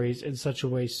categories in such a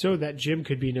way so that Jim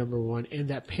could be number one and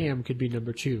that Pam could be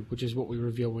number two, which is what we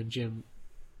reveal when Jim,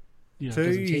 so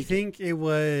you think it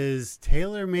was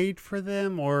tailor-made for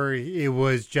them, or it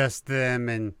was just them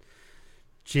and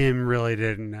Jim really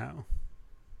didn't know?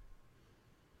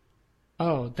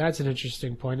 Oh, that's an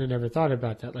interesting point. I never thought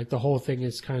about that. Like the whole thing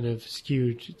is kind of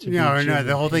skewed to no,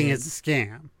 the whole thing is a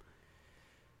scam.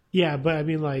 Yeah, but I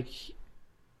mean, like,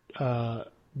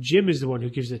 Jim is the one who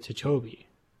gives it to Toby.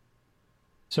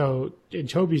 So, and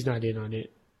Toby's not in on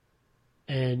it.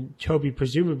 And Toby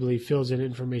presumably fills in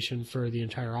information for the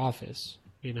entire office,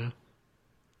 you know?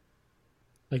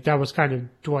 Like, that was kind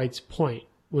of Dwight's point,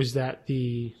 was that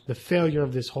the failure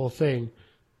of this whole thing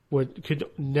could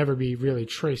never be really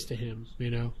traced to him, you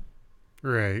know?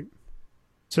 Right.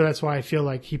 So that's why I feel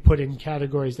like he put in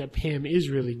categories that Pam is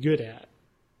really good at,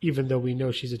 even though we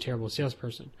know she's a terrible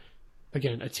salesperson.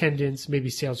 Again, attendance, maybe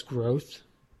sales growth.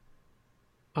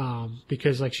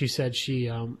 Because like she said, she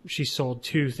sold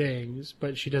 2 things,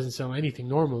 but she doesn't sell anything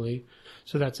normally.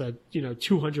 So that's a,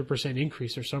 200%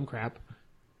 increase or some crap.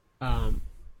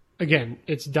 Again,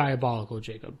 it's diabolical,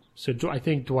 Jacob. So I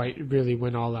think Dwight really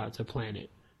went all out to plan it.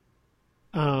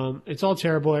 It's all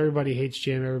terrible. Everybody hates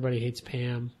Jim. Everybody hates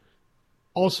Pam.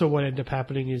 Also, what ended up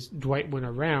happening is Dwight went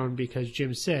around because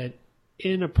Jim said,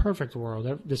 in a perfect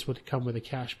world, this would come with a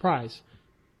cash prize.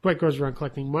 Dwight goes around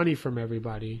collecting money from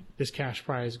everybody. This cash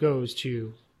prize goes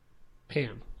to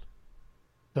Pam.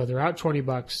 So they're out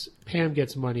 $20. Pam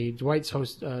gets money.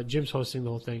 Jim's hosting the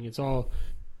whole thing. It's all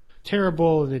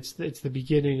terrible, and it's the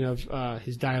beginning of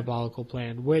his diabolical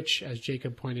plan, which, as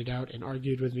Jacob pointed out and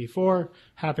argued with me for,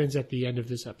 happens at the end of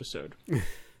this episode.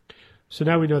 So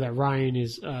now we know that Ryan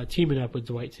is teaming up with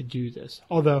Dwight to do this.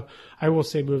 Although, I will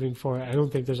say moving forward, I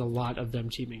don't think there's a lot of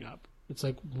them teaming up. It's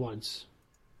like once.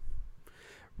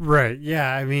 Right,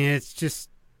 yeah, I mean, it's just...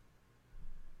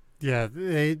 Yeah,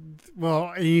 and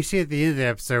you see at the end of the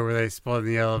episode where they split in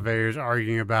the elevators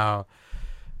arguing about,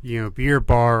 beer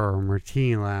bar or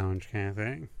martini lounge kind of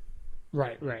thing.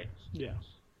 Right, yeah.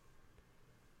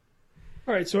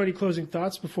 All right, so any closing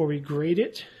thoughts before we grade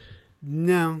it?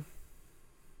 No.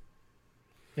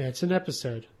 Yeah, it's an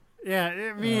episode. Yeah,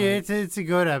 I mean, it's a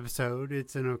good episode.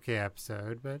 It's an okay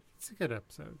episode, but it's a good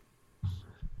episode.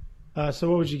 So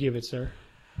what would you give it, sir?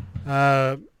 3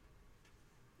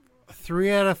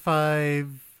 out of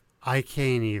 5 I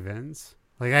can't evens.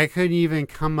 Like, I couldn't even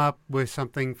come up with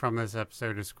something from this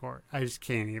episode to score. I just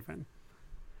can't even.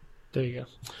 There you go.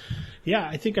 Yeah,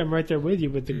 I think I'm right there with you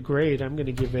with the grade. I'm going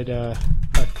to give it a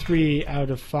 3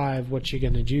 out of 5. What you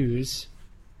going to choose?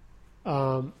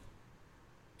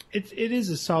 It is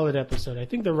a solid episode. I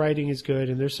think the writing is good,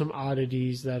 and there's some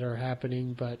oddities that are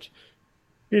happening, but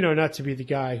not to be the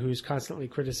guy who's constantly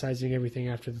criticizing everything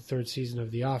after the 3rd season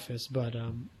of The Office, but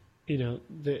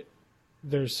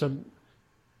there's some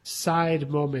side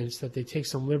moments that they take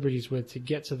some liberties with to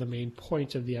get to the main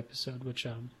point of the episode, which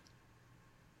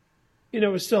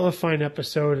is still a fine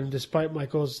episode. And despite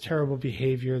Michael's terrible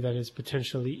behavior that is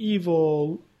potentially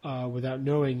evil without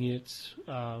knowing it,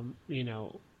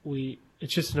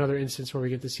 it's just another instance where we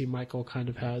get to see Michael kind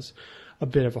of has a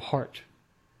bit of a heart.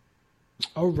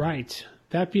 All right.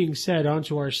 That being said, on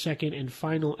to our second and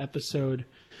final episode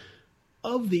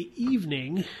of the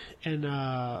evening. And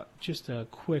just a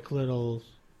quick little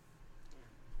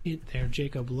hint there.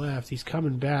 Jacob left. He's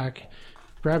coming back,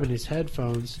 grabbing his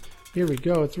headphones. Here we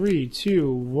go. 3,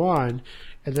 2, 1.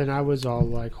 And then I was all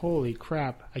like, holy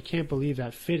crap. I can't believe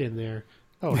that fit in there.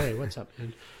 Oh, hey, what's up,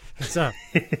 man? What's up?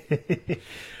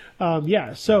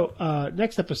 So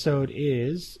next episode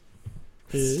is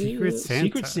Secret Santa.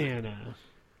 Secret Santa.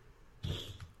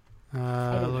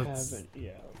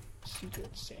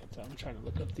 Secret Santa. I'm trying to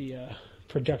look up the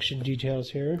production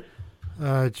details here.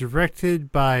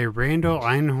 Directed by Randall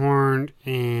Einhorn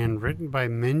and written by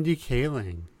Mindy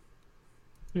Kaling.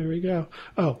 There we go.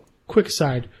 Oh, quick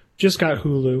aside. Just got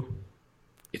Hulu.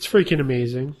 It's freaking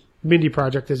amazing. Mindy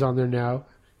Project is on there now.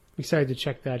 I'm excited to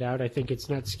check that out. I think it's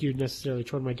not skewed necessarily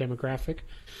toward my demographic,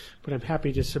 but I'm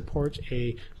happy to support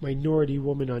a minority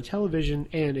woman on television,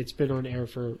 and it's been on air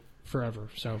for forever,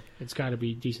 so it's got to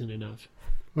be decent enough.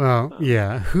 Well,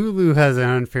 yeah, Hulu has an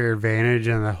unfair advantage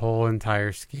in the whole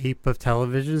entire scape of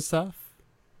television stuff.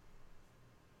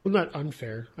 Well, not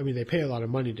unfair. I mean, they pay a lot of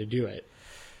money to do it.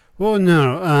 Well,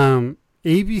 no.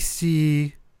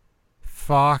 ABC,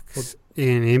 Fox,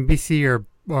 and NBC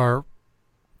are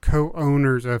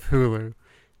co-owners of Hulu.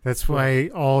 That's why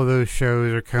all those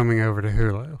shows are coming over to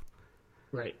Hulu.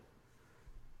 Right.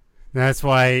 That's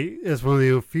why it's one of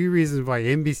the few reasons why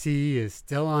NBC is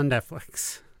still on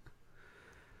Netflix.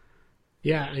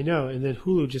 Yeah, I know. And then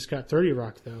Hulu just got 30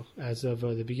 Rock though, as of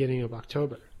the beginning of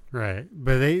October. Right,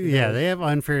 but they have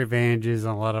unfair advantages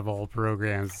on a lot of old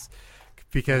programs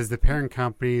because the parent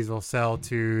companies will sell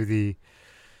to the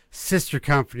sister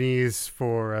companies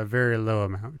for a very low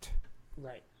amount.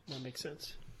 Right, that makes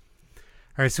sense.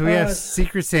 All right, so we have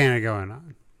Secret Santa going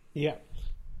on. Yeah.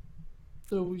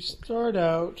 So we start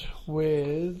out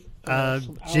with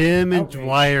Jim and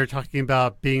Dwight are talking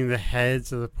about being the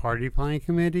heads of the party planning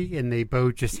committee, and they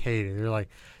both just hate it. They're like,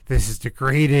 "This is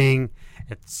degrading.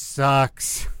 It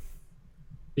sucks."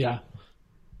 Yeah.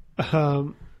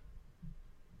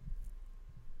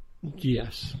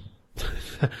 Yes.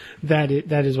 that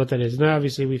is what that is. Now,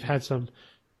 obviously, we've had some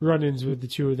run-ins with the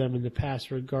two of them in the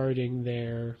past regarding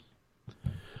their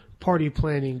party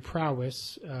planning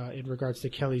prowess in regards to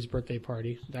Kelly's birthday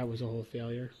party. That was a whole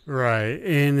failure. Right.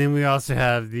 And then we also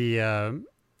have the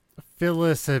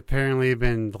Phyllis apparently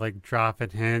been like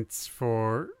dropping hints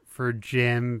for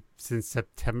Jim since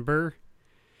September.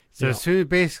 So as soon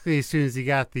as he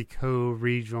got the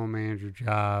co-regional manager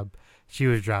job, she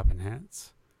was dropping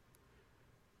hints.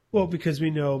 Well, because we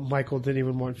know Michael didn't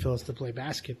even want Phyllis to play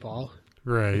basketball.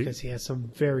 Right. Because he has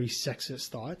some very sexist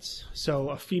thoughts. So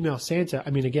a female Santa, I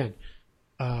mean, again,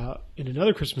 in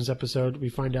another Christmas episode, we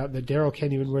find out that Daryl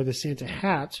can't even wear the Santa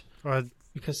hat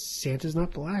because Santa's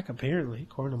not black, apparently,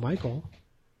 according to Michael.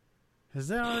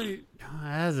 That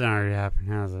hasn't already happened,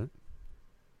 has it?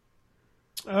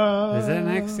 Is that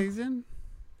next season?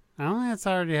 I don't think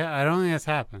that's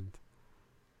happened.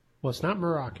 Well, it's not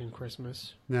Moroccan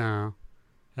Christmas. No.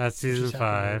 That's season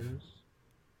 5.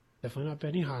 Definitely not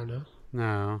Benihana.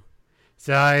 No.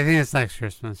 So I think it's next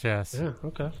Christmas, yes. Yeah,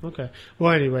 okay.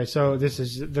 Well, anyway, so I guess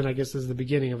this is the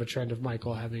beginning of a trend of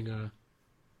Michael having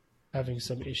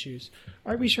some issues.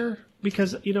 Are we sure?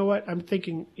 Because you know what? I'm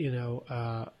thinking,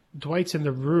 Dwight's in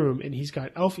the room and he's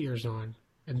got elf ears on,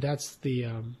 and that's the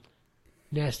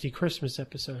Nasty Christmas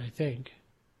episode, I think.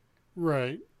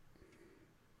 Right.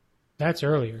 That's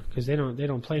earlier because they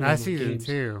don't play. That's season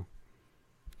 2.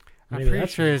 I'm pretty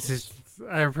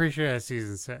sure that's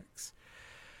season 6.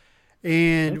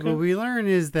 And what we learn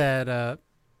is that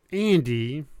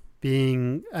Andy,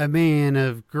 being a man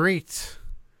of great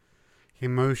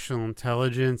emotional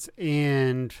intelligence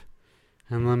and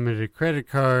unlimited credit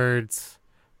cards,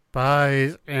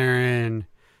 buys Aaron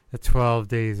the 12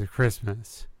 Days of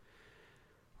Christmas,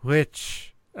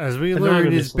 which, as we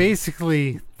learned, is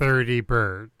basically 30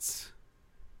 birds.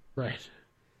 Right.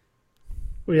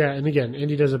 Well, yeah, and again,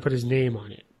 Andy doesn't put his name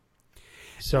on it.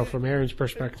 So from Aaron's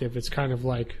perspective, it's kind of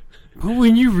like...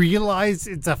 When you realize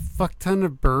it's a fuck ton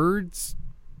of birds,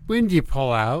 when do you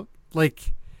pull out?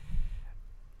 Like,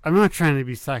 I'm not trying to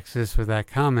be sexist with that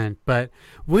comment, but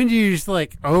when do you just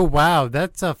like, oh wow,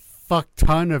 that's a fuck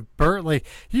ton of bird? Like,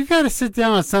 you got to sit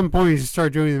down at some point and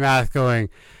start doing the math going,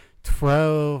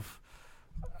 12...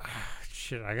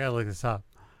 Shit, I got to look this up.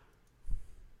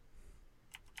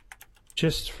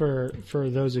 Just for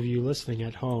those of you listening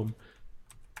at home,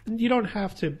 you don't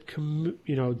have to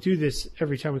do this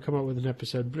every time we come out with an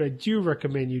episode, but I do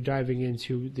recommend you diving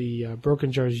into the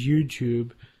Broken Jars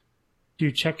YouTube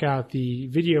to check out the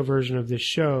video version of this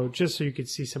show, just so you can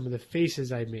see some of the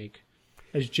faces I make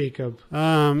as Jacob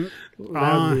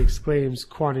loudly exclaims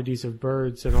quantities of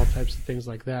birds and all types of things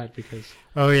like that. Because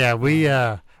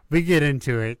we get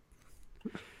into it.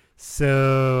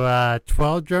 So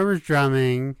 12 drummers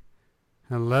drumming,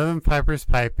 11 pipers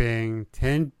piping,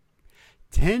 10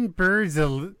 birds,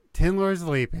 10 lords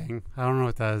leaping. I don't know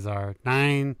what those are.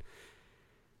 9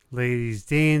 ladies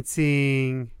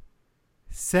dancing,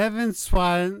 7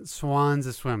 swans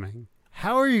a swimming.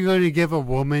 How are you going to give a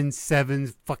woman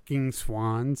 7 fucking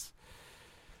swans?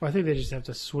 Well, I think they just have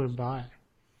to swim by.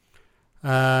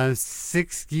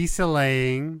 6 geese a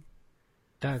laying.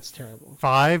 That's terrible.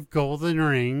 5 golden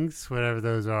rings, whatever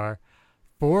those are.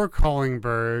 4 calling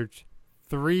birds.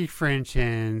 3 French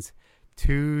hens.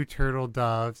 2 turtle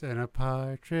doves, and a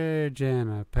partridge in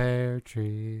a pear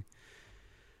tree.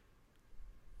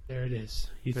 There it is.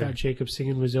 You thought Jacob's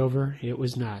singing was over? It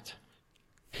was not.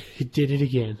 He did it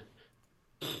again.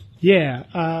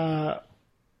 Yeah,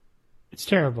 it's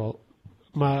terrible.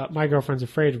 My girlfriend's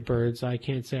afraid of birds. I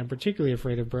can't say I'm particularly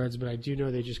afraid of birds, but I do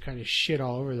know they just kind of shit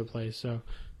all over the place. So,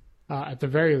 at the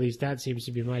very least, that seems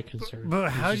to be my concern.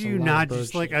 But how do you not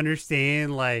just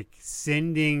understand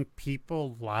sending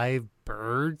people live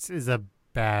birds is a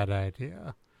bad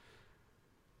idea?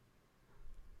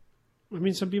 I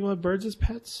mean, some people have birds as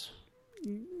pets.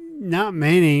 Not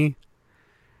many.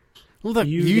 Look,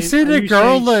 you send a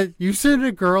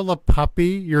girl a puppy,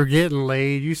 you're getting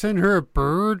laid. You send her a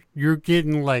bird, you're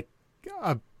getting like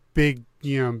a big,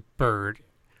 bird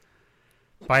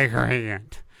by her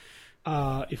hand.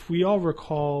 If we all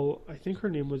recall, I think her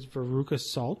name was Veruca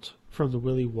Salt from the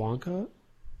Willy Wonka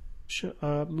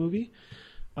movie.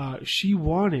 She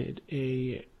wanted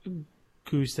a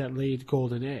goose that laid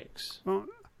golden eggs. Oh.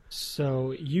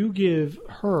 So you give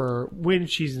her, when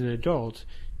she's an adult,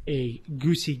 a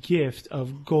goosey gift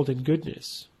of golden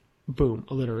goodness. Boom,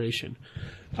 alliteration.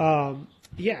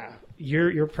 Yeah,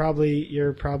 you're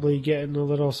probably getting a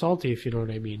little salty, if you know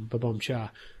what I mean. Ba-bum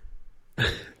cha.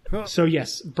 So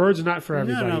yes, birds are not for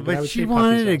everybody. No, but she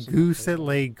wanted a goose that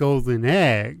laid golden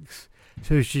eggs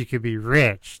so she could be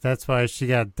rich. That's why she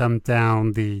got dumped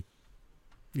down the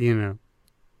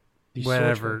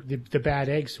whatever. The bad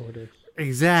egg sorter.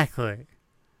 Exactly.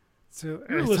 So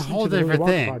it's a whole different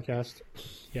thing. Podcast.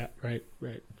 Yeah, right.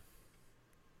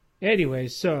 Anyway,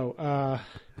 so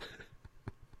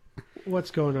what's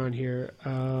going on here?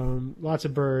 Lots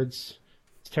of birds.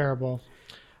 It's terrible.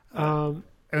 And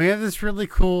we have this really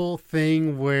cool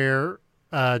thing where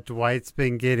Dwight's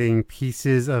been getting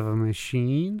pieces of a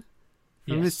machine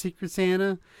from his Secret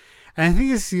Santa. And I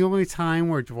think it's the only time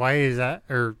where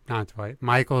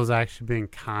Michael has actually been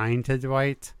kind to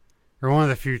Dwight. Or one of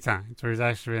the few times where he's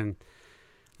actually been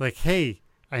like, hey,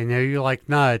 I know you like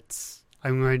nuts.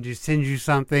 I'm going to send you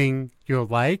something you'll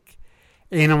like.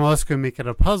 And I'm also going to make it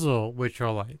a puzzle, which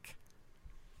you'll like.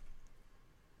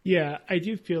 Yeah, I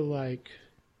do feel like,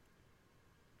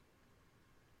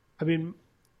 I mean,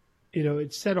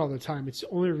 it's said all the time. It's the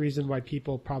only reason why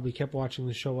people probably kept watching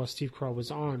the show while Steve Carell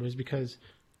was on was because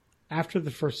after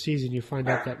the first season, you find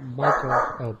out that Michael...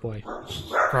 Oh, boy.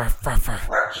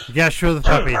 You gotta show the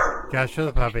puppy.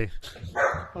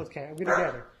 Okay, I'm gonna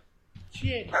get her.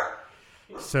 Shit.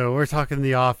 So we're talking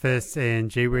The Office,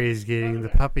 and Jay Ray is getting the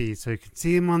puppy, so you can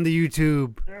see him on the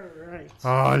YouTube. All right.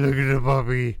 Oh, look at the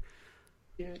puppy.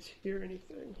 Can't hear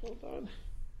anything. Hold on.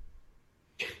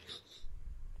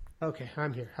 Okay,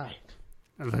 I'm here. Hi.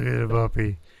 Look at the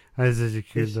puppy. That's such a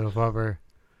cute little pupper.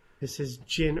 This is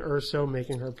Jin Urso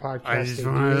making her podcast. I just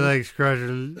want to scratch her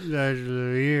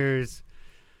little ears.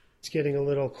 It's getting a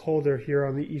little colder here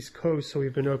on the East Coast, so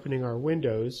we've been opening our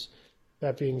windows.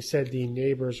 That being said, the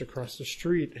neighbors across the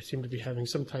street seem to be having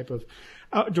some type of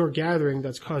outdoor gathering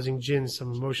that's causing Jin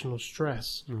some emotional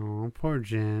stress. Oh, poor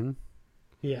Jin.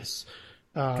 Yes.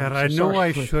 God, I know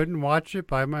I shouldn't watch it,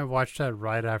 but I might watch that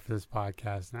right after this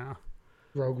podcast now.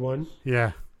 Rogue One?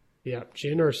 Yeah. Yeah,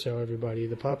 Jin Urso, everybody.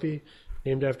 The puppy,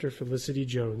 named after Felicity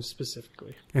Jones,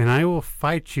 specifically. And I will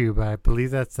fight you, but I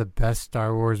believe that's the best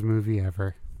Star Wars movie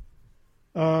ever.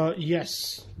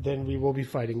 Yes. Then we will be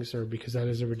fighting, sir, because that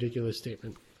is a ridiculous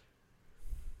statement.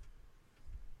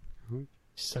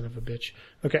 Son of a bitch.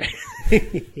 Okay.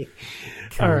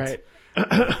 All right.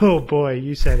 Oh, boy,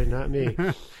 you said it, not me.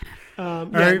 All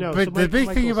right, no, but so the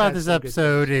big thing about this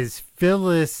episode is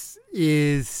Phyllis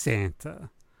is Santa.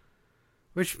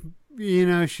 Which,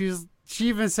 she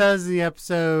even says in the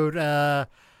episode,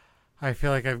 I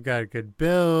feel like I've got a good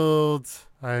build.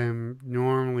 I'm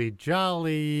normally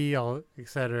jolly, et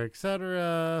cetera, et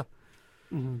cetera.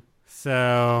 Mm-hmm.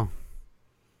 So,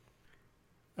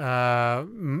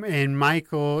 and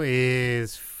Michael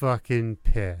is fucking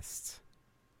pissed.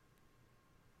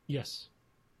 Yes.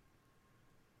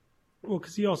 Well,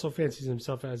 because he also fancies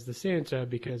himself as the Santa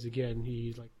because, again,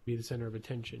 he's like be the center of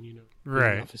attention,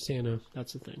 Right. Off of Santa,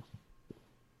 that's the thing.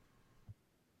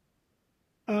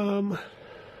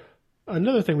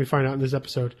 Another thing we find out in this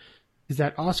episode is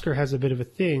that Oscar has a bit of a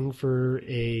thing for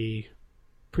a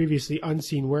previously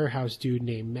unseen warehouse dude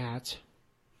named Matt.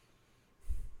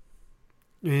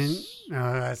 And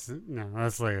that's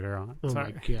later on. Oh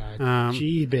sorry. my god,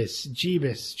 Jeebus,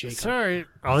 Jacob. Sorry,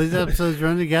 all these episodes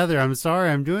run together. I'm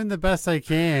sorry. I'm doing the best I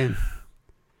can.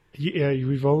 Yeah,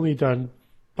 we've only done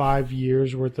 5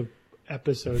 years worth of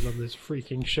episodes on this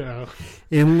freaking show.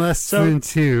 In less than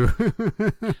 2.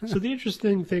 So the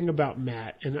interesting thing about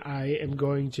Matt, and I am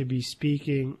going to be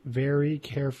speaking very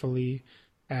carefully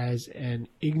as an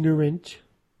ignorant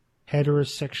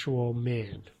heterosexual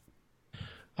man.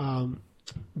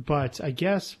 But I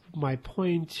guess my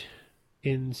point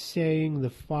in saying the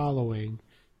following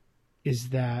is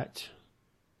that,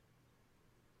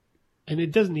 and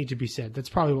it doesn't need to be said, that's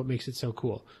probably what makes it so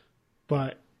cool,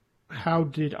 but how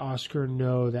did Oscar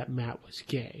know that Matt was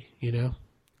gay,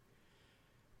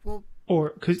 Well, or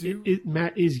because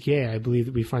Matt is gay, I believe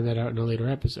that we find that out in a later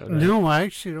episode. Right? No, I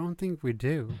actually don't think we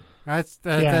do. That's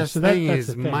the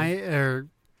thing.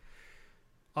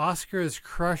 Oscar is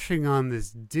crushing on this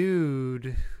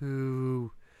dude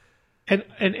who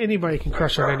And anybody can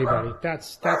crush on anybody.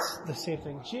 That's the same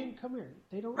thing. Jane, come here.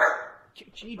 They don't.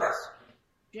 Jeebus.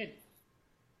 Jen.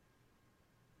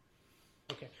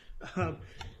 Okay.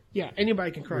 Yeah,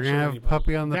 anybody can crush We're gonna on have a anybody.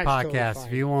 puppy on the That's podcast. totally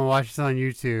If you want to watch this on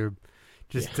YouTube,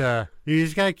 you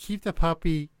just gotta keep the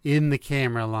puppy in the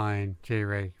camera line, J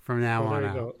Ray, from now well, on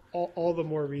there you out. go. All the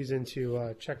more reason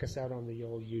to check us out on the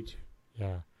old YouTube.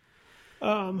 Yeah.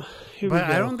 Here But we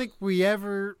go. I don't think we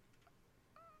ever,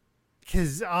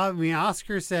 because I mean,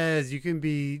 Oscar says you can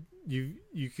be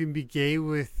gay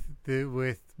with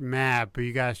Matt, but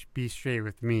you gotta be straight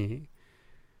with me.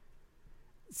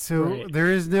 So Right.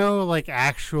 there is no like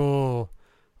actual,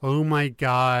 oh my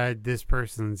god, this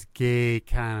person's gay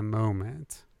kind of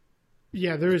moment.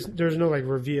 Yeah, there's no like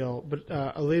reveal, but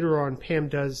later on, Pam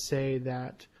does say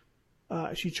that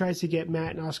she tries to get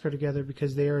Matt and Oscar together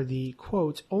because they are the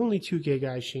quote only two gay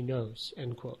guys she knows,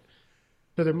 end quote.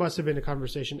 So there must have been a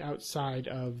conversation outside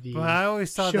of the. But I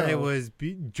always thought that it show. was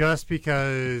just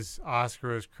because Oscar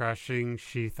was crushing,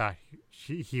 she thought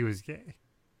he was gay.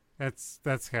 That's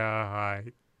how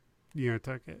I,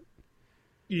 took it.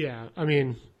 Yeah, I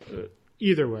mean,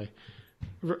 either way,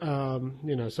 so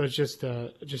it's just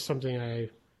something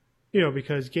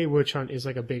because Gay Witch Hunt is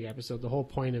like a big episode. The whole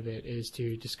point of it is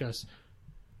to discuss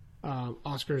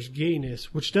Oscar's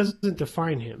gayness, which doesn't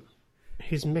define him.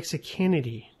 His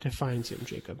Mexicanity defines him,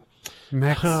 Jacob.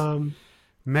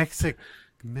 Mexicanity?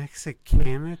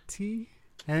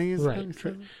 I think it's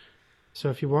Right. So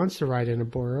if he wants to ride in a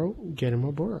burro, get him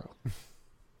a burro.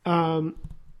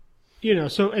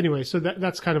 So anyway, so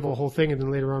that's kind of a whole thing. And then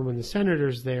later on when the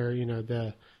senator's there,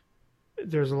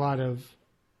 there's a lot of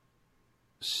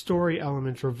story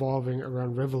elements revolving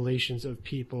around revelations of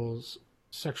people's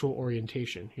sexual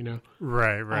orientation,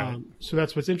 Right. So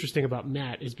that's what's interesting about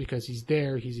Matt is because he's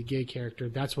there, he's a gay character,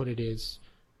 that's what it is.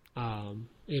 And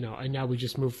now we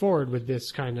just move forward with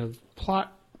this kind of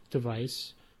plot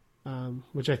device,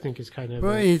 which I think is kind of.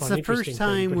 Well, a it's fun, the first interesting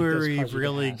time thing, but it where does we've cause you to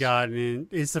really ask. gotten.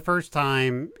 It's the first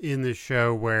time in the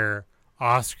show where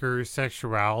Oscar's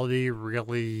sexuality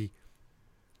really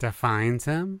defines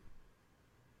him.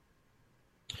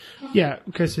 Yeah,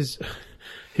 because his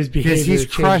behavior Because he's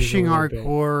changes crushing a little bit.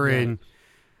 hardcore, Yeah.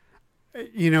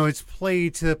 and it's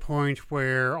played to the point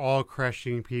where all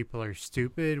crushing people are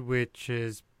stupid, which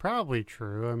is probably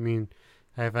true. I mean,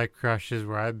 I've had crushes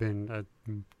where I've been a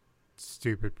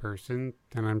stupid person,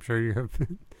 and I'm sure you have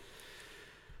been.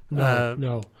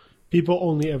 No. People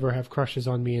only ever have crushes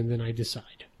on me, and then I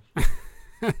decide.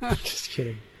 Just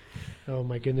kidding. Oh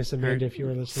my goodness, Amanda, if you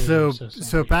were listening, I'm so sorry.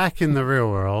 So back in the real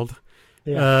world,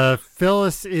 Yeah.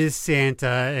 Phyllis is Santa,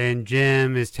 and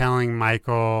Jim is telling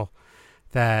Michael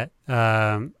that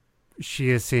she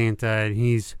is Santa, and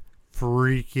he's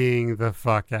freaking the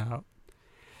fuck out.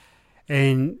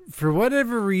 And for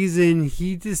whatever reason,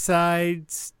 he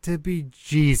decides to be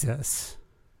Jesus.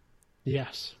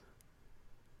 Yes.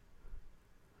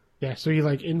 Yeah, so he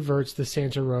inverts the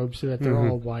Santa robe so that they're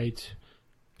all white.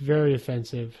 Very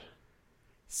offensive.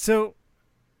 So,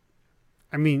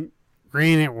 I mean,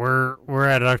 granted, we're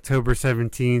at October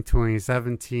 17th,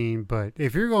 2017, but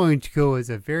if you're going to go as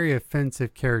a very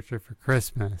offensive character for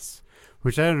Christmas,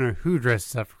 which I don't know who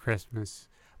dresses up for Christmas,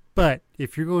 but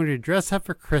if you're going to dress up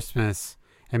for Christmas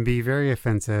and be very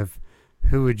offensive,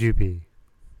 who would you be?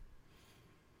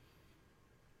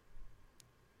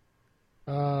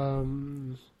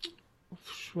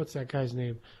 What's that guy's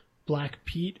name? Black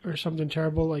Pete or something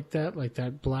terrible like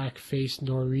that black-faced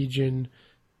Norwegian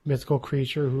mythical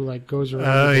creature who goes around.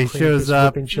 Oh, he shows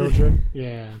up. Whipping children.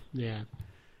 Yeah.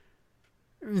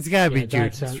 It's got to be Yeah,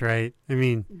 that's Judas, right? I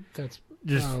mean, That's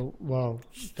just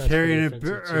that's carrying pretty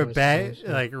offensive, a too, I bag,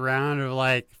 suppose, yeah. around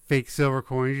of fake silver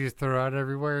coins you just throw out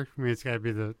everywhere. I mean, it's got to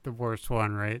be the worst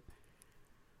one, right?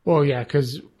 Well, yeah,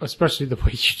 because especially the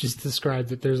way you just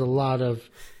described it, there's a lot of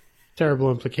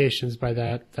terrible implications by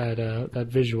that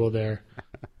visual there.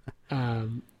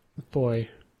 Boy,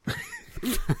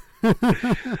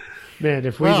 man,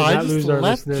 if we did I not just lose our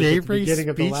left listeners at the Jay beginning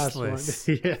of the last one,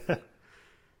 speechless. yeah.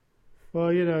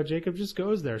 Well, Jacob just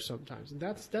goes there sometimes, and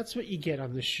that's what you get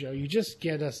on this show. You just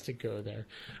get us to go there.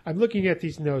 I'm looking at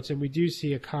these notes, and we do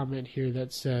see a comment here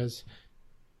that says,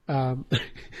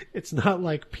 "It's not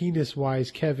like penis-wise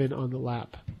Kevin on the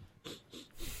lap."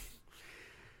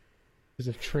 Because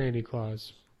of tranny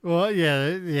clause. Well,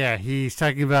 yeah, he's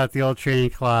talking about the old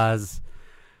tranny clause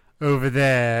over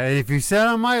there. And if you sit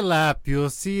on my lap, you'll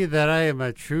see that I am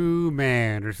a true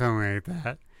man, or something like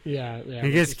that. Yeah.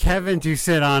 He gets Kevin to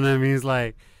sit on him. He's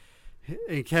like,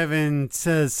 and Kevin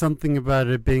says something about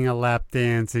it being a lap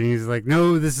dance, and he's like,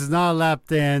 "No, this is not a lap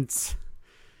dance."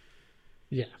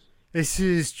 Yeah. This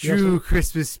is true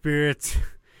Christmas spirit.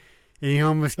 And he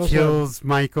almost kills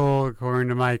Michael, according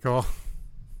to Michael.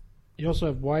 You also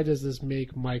have, why does this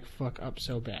make Mike fuck up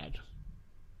so bad?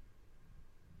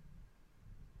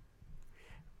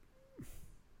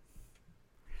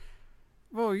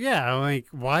 Well, yeah, like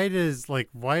why does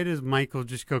Michael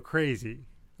just go crazy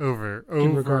over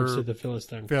in regards to the Phyllis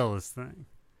thing?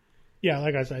 Yeah,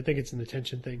 like I said, I think it's an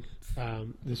attention thing.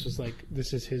 This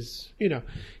is his.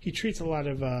 He treats a lot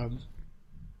of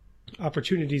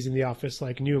opportunities in the office,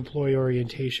 like new employee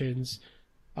orientations,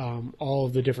 all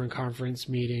of the different conference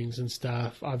meetings and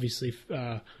stuff. Obviously,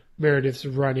 Meredith's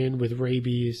run-in with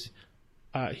rabies.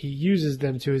 He uses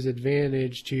them to his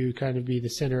advantage to kind of be the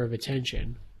center of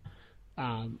attention.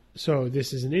 So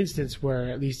this is an instance where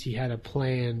at least he had a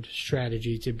planned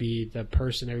strategy to be the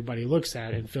person everybody looks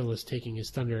at, and Phyllis taking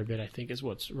his thunder a bit, I think, is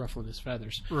what's ruffling his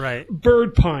feathers. Right.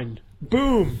 Bird pun.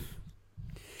 Boom.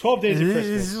 12 Days of Christmas.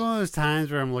 This is one of those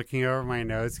times where I'm looking over my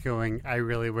notes going, I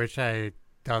really wish I had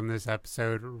done this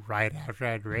episode right after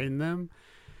I'd written them.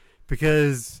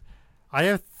 Because I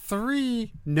have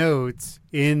 3 notes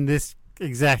in this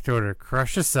exact order.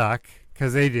 Crush or suck.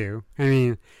 Because they do. I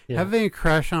mean, having a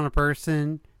crush on a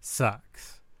person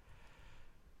sucks.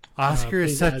 Oscar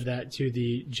is such. Add that to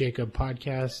the Jacob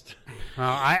podcast.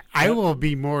 Well, I will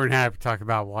be more than happy to talk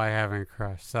about why having a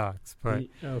crush sucks. But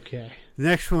okay. The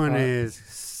next one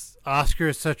is Oscar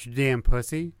is such a damn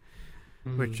pussy,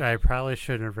 which I probably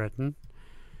shouldn't have written.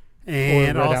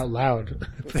 And or read out loud.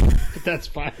 But that's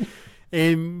fine.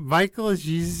 And Michael is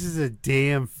Jesus is a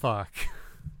damn fuck.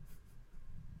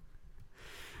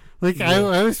 Like, yeah.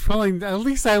 I was pulling, at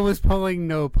least I was pulling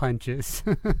no punches.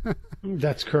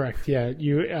 That's correct. Yeah.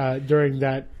 You, during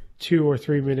that 2 or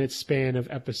 3 minute span of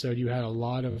episode, you had a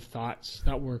lot of thoughts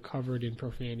that were covered in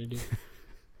profanity.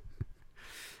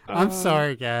 I'm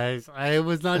sorry, guys. I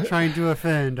was not trying to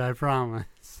offend, I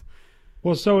promise.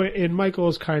 Well, so in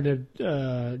Michael's kind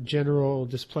of general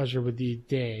displeasure with the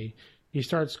day, he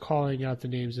starts calling out the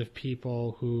names of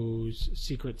people whose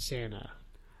Secret Santa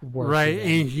were. Right,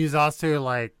 and he's also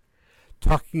like,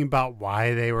 talking about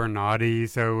why they were naughty.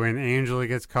 So when Angela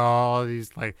gets called, he's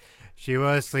like, she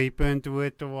was sleeping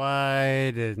with the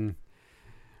white, and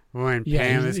when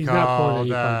Pam is called,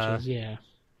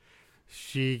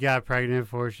 she got pregnant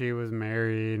before she was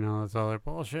married and all this other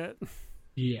bullshit.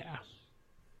 Yeah.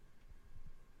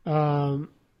 So,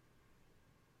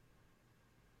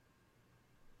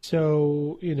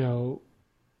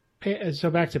 so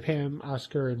back to Pam,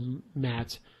 Oscar, and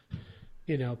Matt.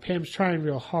 Pam's trying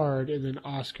real hard, and then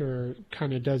Oscar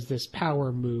kind of does this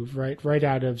power move, right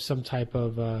out of some type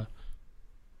of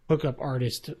hookup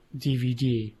artist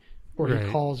DVD, where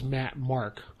he calls Matt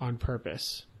Mark on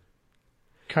purpose,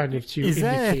 kind of to Is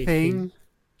that a thing?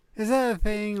 Is that a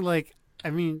thing? Like, I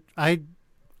mean, I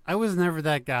was never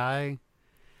that guy.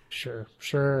 Sure.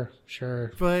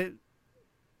 But,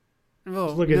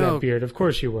 well, look at that beard. Of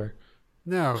course you were.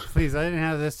 No, please. I didn't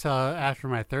have this till after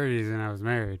my 30s, and I was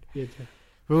married.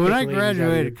 But when I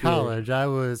graduated college, I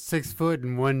was 6 foot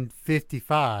and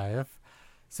 155.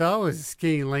 So I was a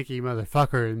skinny, lanky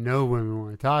motherfucker and no women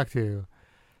want to talk to.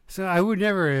 So I would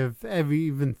never have ever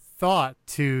even thought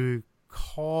to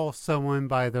call someone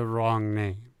by the wrong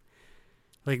name.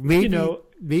 Like maybe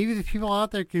the people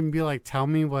out there can be like, tell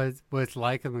me what it's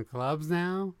like in the clubs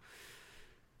now.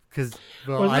 Because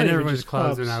I never went to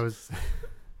clubs when I was.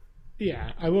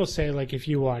 Yeah, I will say, like, if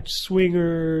you watch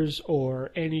Swingers or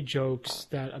any jokes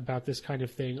about this kind of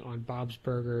thing on Bob's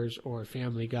Burgers or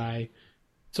Family Guy,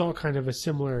 it's all kind of a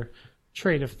similar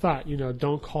train of thought.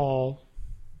 Don't call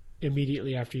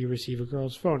immediately after you receive a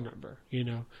girl's phone number,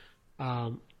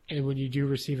 and when you do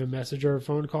receive a message or a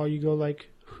phone call, you go like,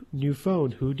 new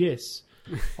phone, who dis?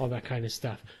 All that kind of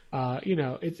stuff.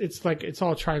 It's like, it's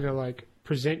all trying to like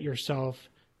present yourself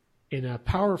in a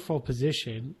powerful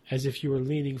position, as if you were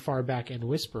leaning far back and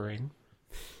whispering,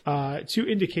 to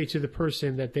indicate to the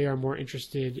person that they are more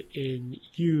interested in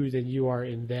you than you are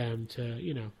in them.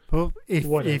 Well,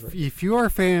 if you are a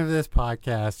fan of this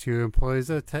podcast who employs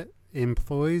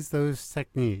those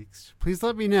techniques, please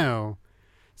let me know.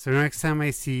 So next time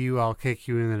I see you, I'll kick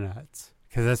you in the nuts,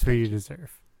 because that's what you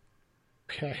deserve.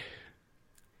 Okay.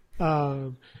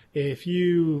 If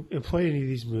you employ any of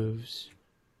these moves,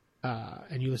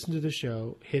 and you listen to the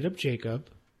show, hit up Jacob,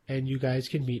 and you guys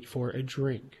can meet for a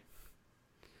drink.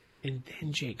 And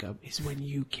then, Jacob, is when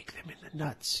you kick them in the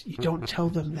nuts. You don't tell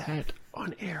them that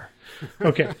on air.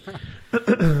 Okay.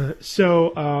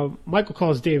 So, Michael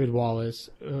calls David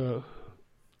Wallace,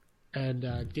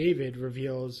 and David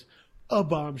reveals a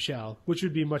bombshell, which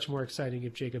would be much more exciting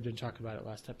if Jacob didn't talk about it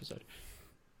last episode.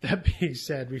 That being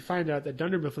said, we find out that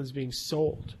Dunder Mifflin's being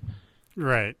sold.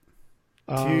 Right.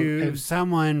 To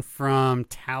someone from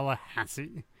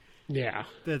Tallahassee. Yeah.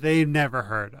 That they've never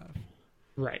heard of.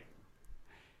 Right.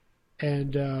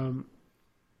 And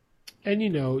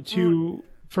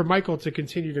for Michael to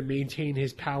continue to maintain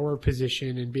his power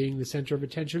position and being the center of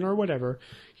attention or whatever,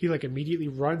 he like immediately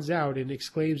runs out and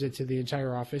exclaims it to the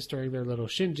entire office during their little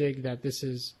shindig that this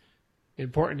is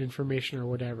important information or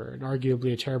whatever, and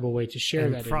arguably a terrible way to share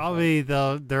that. Probably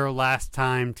their last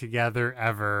time together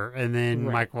ever, and then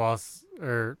right. Mike Wallace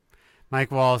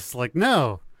like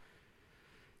no.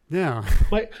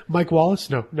 Mike Wallace?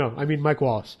 No. I mean Mike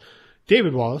Wallace.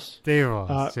 David Wallace.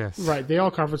 Yes. Right. They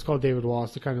all conference call David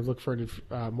Wallace to kind of look for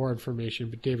more information,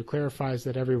 but David clarifies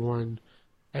that everyone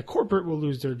at corporate will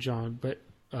lose their job, but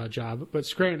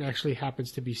Scranton actually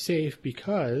happens to be safe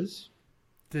because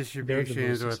distribution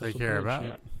is what they care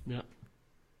about. Yeah.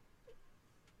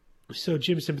 So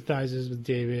Jim sympathizes with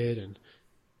David, and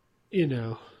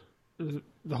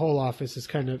the whole office is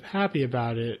kind of happy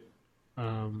about it,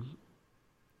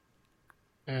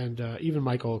 and even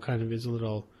Michael kind of is a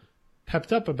little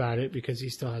pepped up about it because he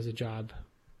still has a job.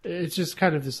 It's just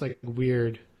kind of this like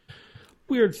weird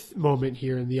moment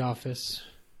here in the office.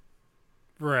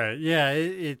 Right. Yeah.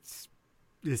 It's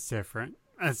different.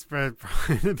 That's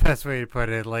probably the best way to put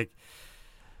it. Like,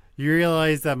 you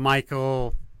realize that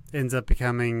Michael ends up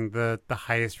becoming the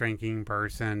highest ranking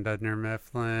person, Dudner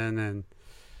Mifflin, and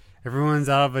everyone's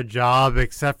out of a job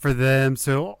except for them.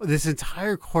 So this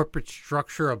entire corporate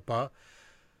structure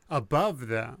above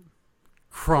them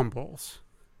crumbles.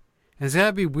 And it's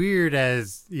gotta be weird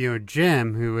as,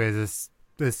 Jim, who is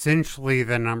essentially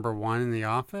the number one in the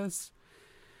office,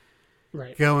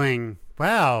 right? Going,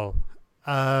 wow,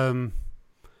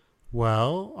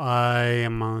 well, I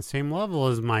am on the same level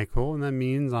as Michael, and that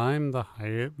means I'm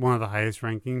one of the highest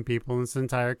ranking people in this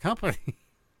entire company.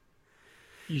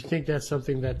 You think that's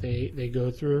something that they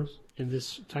go through in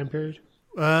this time period?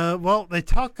 Well, they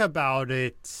talk about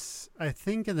it, I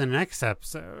think, in the next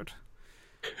episode.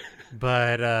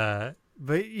 But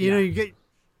you get,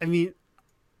 I mean,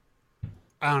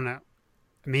 I don't know.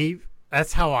 Maybe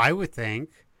that's how I would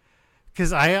think.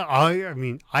 Because I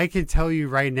mean, I can tell you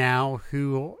right now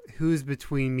who's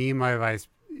between me and my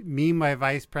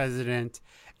vice president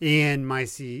and my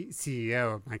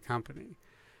CEO of my company.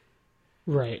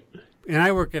 Right. And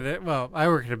I work at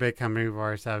a big company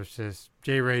where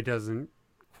J. Ray doesn't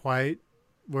quite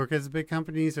work as a big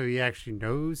company, so he actually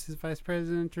knows his vice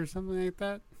president or something like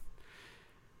that.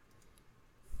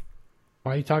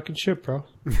 Why are you talking shit, bro?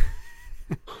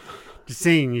 Just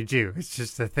saying you do. It's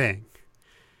just a thing.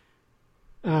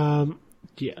 Yeah.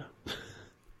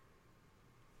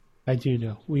 I do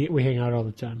know. We hang out all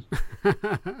the time.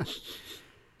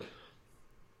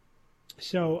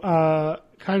 So,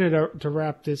 kind of to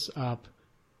wrap this up,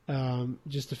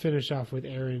 just to finish off with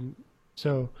Erin.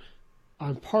 So,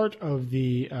 on part of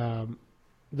the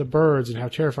birds and how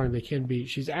terrifying they can be,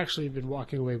 she's actually been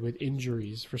walking away with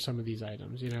injuries for some of these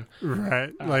items,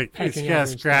 Right. Like, it's got a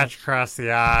scratch across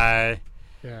the eye.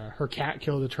 Yeah. Her cat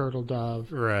killed a turtle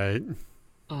dove. Right.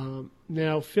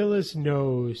 Now, Phyllis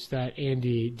knows that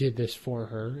Andy did this for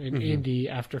her, and Andy,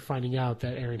 after finding out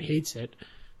that Erin hates it,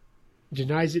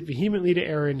 denies it vehemently to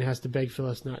Erin and has to beg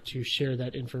Phyllis not to share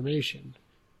that information.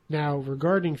 Now,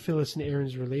 regarding Phyllis and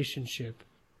Erin's relationship,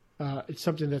 it's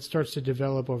something that starts to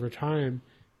develop over time,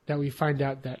 that we find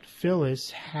out that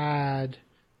Phyllis had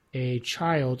a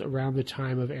child around the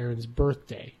time of Erin's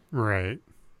birthday. Right.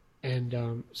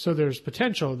 And so there's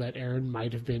potential that Erin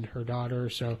might have been her daughter.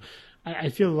 So I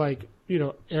feel like,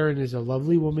 Erin is a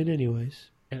lovely woman anyways.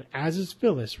 And as is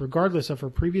Phyllis, regardless of her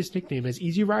previous nickname as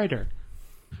Easy Rider.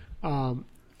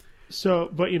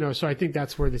 So I think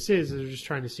that's where this is. They're just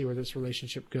trying to see where this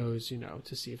relationship goes,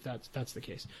 to see if that's the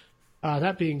case.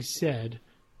 That being said,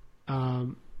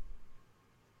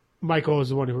 Michael is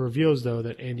the one who reveals, though,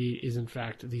 that Andy is in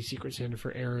fact the Secret Santa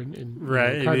for Erin. And,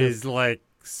 right. It is like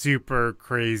super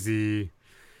crazy,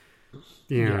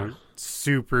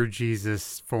 super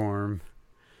Jesus form.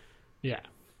 Yeah.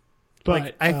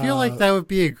 But I feel like that would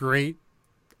be a great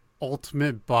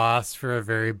ultimate boss for a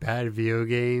very bad video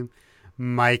game.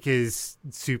 Mike is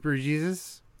Super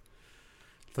Jesus.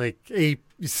 Like a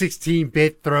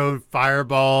 16-bit thrown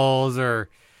fireballs, or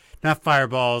not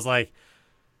fireballs, like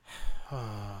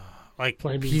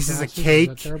pieces of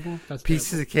cake. That's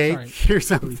pieces terrible. of cake. Sorry. Or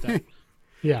something.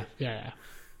 Yeah.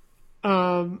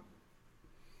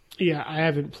 Yeah, I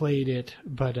haven't played it,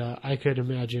 but I could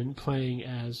imagine playing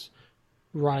as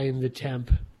Ryan the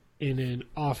Temp in an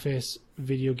office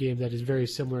video game that is very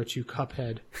similar to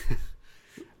Cuphead.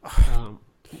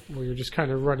 where you're just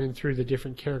kind of running through the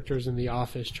different characters in the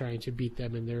office trying to beat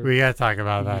them in their. We gotta talk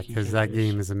about that because that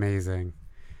game is amazing.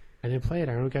 I didn't play it.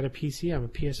 I don't got a PC. I'm a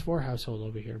PS4 household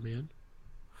over here, man.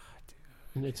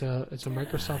 And it's a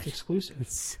Microsoft exclusive.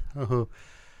 It's so...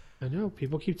 I know.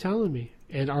 People keep telling me.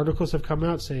 And articles have come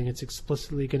out saying it's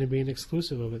explicitly going to be an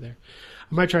exclusive over there.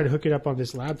 I might try to hook it up on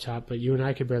this laptop, but you and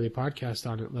I could barely podcast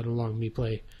on it, let alone me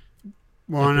play.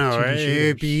 Well, no, it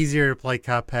would be easier to play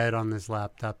Cuphead on this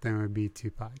laptop than it would be to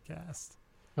podcast.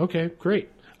 Okay, great.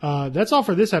 That's all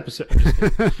for this episode.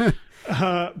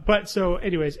 But so,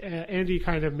 anyways, Andy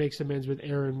kind of makes amends with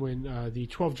Aaron when the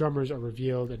 12 drummers are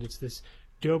revealed, and it's this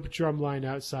dope drum line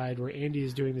outside where Andy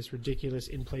is doing this ridiculous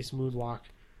in-place moonwalk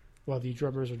while the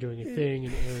drummers are doing a thing,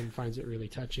 and Aaron finds it really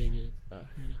touching. And,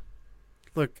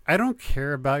 Look, I don't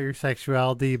care about your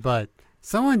sexuality, but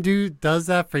someone does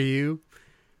that for you,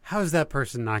 how does that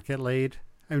person not get laid?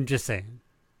 I'm just saying.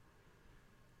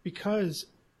 Because,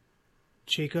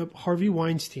 Jacob, Harvey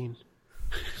Weinstein,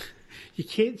 you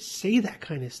can't say that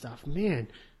kind of stuff, man.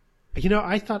 You know,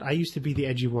 I thought I used to be the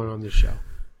edgy one on this show.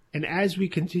 And as we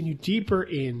continue deeper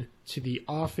into the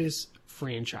Office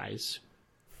franchise,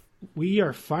 we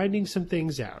are finding some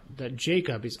things out that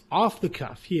Jacob is off the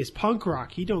cuff. He is punk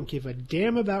rock. He don't give a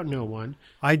damn about no one.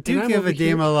 I do give a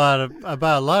damn about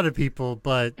a lot of people,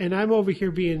 but... And I'm over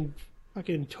here being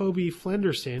fucking Toby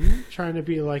Flenderson, trying to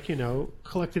be like,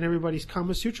 collecting everybody's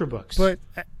Kama Sutra books. But,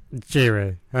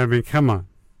 J-Ray, I mean, come on.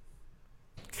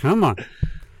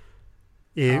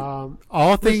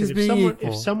 All things being equal,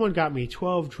 if someone got me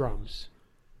 12 drums,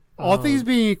 all things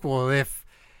being equal, if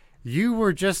you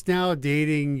were just now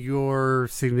dating your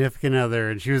significant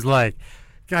other and she was like,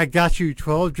 "I got you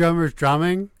 12 drummers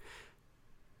drumming,"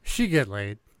 she get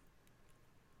laid.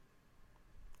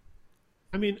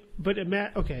 I mean, but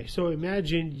okay, so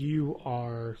imagine you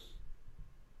are,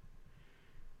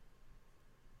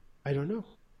 I don't know,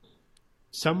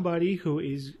 somebody who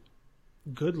is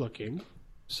good looking.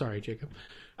 Sorry, Jacob.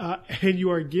 And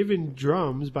you are given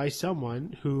drums by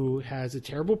someone who has a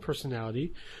terrible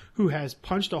personality, who has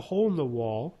punched a hole in the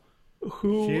wall,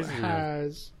 who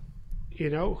has,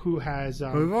 We've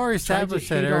already established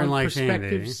that Aaron likes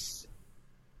Andy.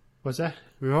 What's that?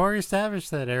 We've already established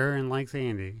that Aaron likes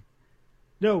Andy.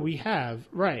 No, we have,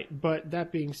 right? But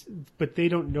but they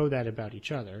don't know that about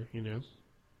each other,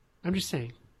 I'm just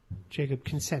saying, Jacob,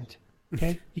 consent.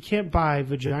 Okay, you can't buy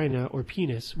vagina or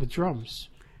penis with drums.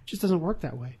 It just doesn't work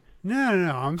that way. No.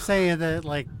 I'm saying that,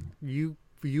 like, you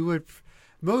would...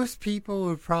 Most people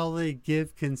would probably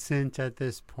give consent at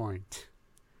this point.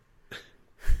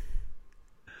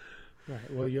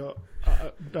 Right. Well,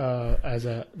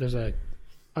 there's a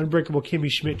Unbreakable Kimmy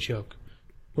Schmidt joke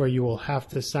where you will have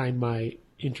to sign my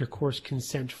intercourse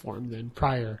consent form then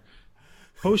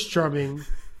post-drumming,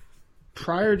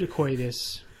 prior to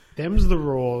coitus. Them's the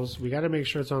rules. We got to make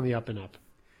sure it's on the up and up.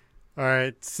 All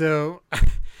right, so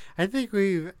I think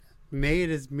we've made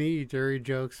as many dirty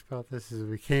jokes about this as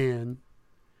we can.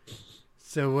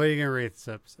 So what are you going to rate this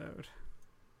episode?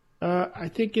 I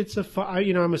think it's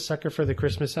I'm a sucker for the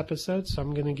Christmas episode, so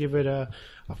I'm going to give it a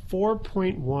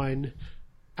 4.1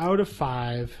 out of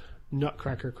 5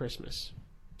 Nutcracker Christmas.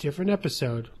 Different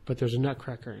episode, but there's a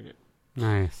Nutcracker in it.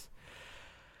 Nice.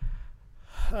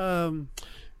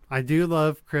 I do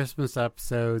love Christmas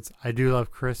episodes. I do love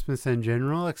Christmas in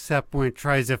general, except when it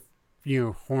tries to,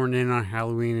 horn in on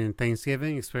Halloween and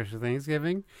Thanksgiving, especially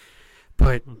Thanksgiving.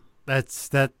 But that's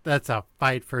a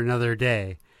fight for another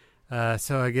day.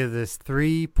 So I give this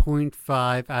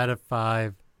 3.5 out of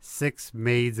 5, 6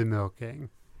 maids a milking.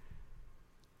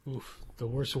 Oof, the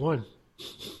worst one.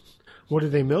 What are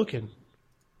they milking?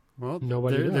 Well,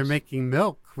 nobody knows. They're making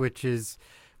milk, which is...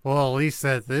 Well, at least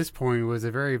at this point, was a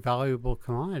very valuable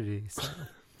commodity. So.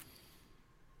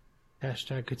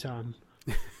 Hashtag Catan.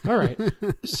 All right.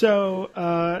 So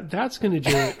that's going to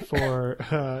do it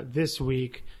for this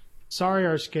week. Sorry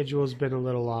our schedule's been a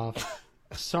little off.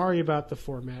 Sorry about the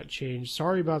format change.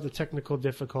 Sorry about the technical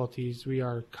difficulties. We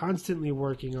are constantly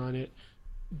working on it.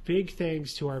 Big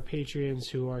thanks to our Patreons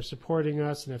who are supporting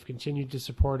us and have continued to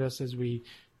support us as we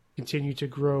continue to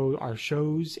grow our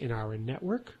shows in our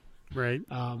network. Right.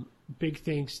 Big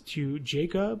thanks to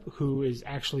Jacob, who is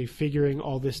actually figuring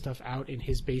all this stuff out in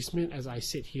his basement as I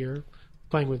sit here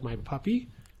playing with my puppy,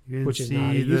 which is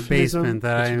not a euphemism. The basement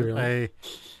that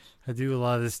I do a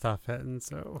lot of this stuff in.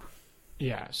 So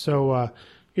yeah. So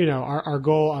our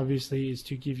goal obviously is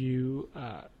to give you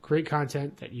great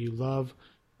content that you love.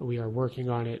 We are working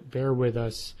on it. Bear with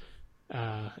us,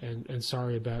 and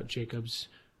sorry about Jacob's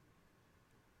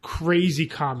crazy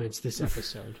comments this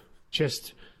episode.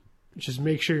 Just just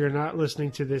make sure you're not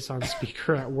listening to this on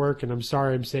speaker at work. And I'm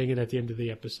sorry I'm saying it at the end of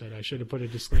the episode. I should have put a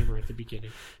disclaimer at the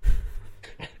beginning.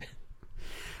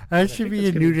 That should be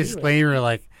a new disclaimer,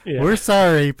 like, we're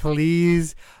sorry,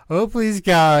 please. Oh, please,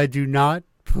 God, do not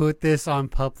put this on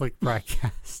public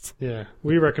broadcast. Yeah,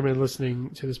 we recommend listening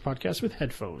to this podcast with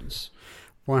headphones.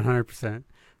 100%.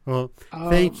 Well,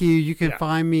 thank you. You can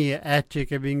find me at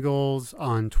Jacob Ingalls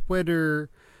on Twitter.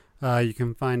 You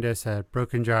can find us at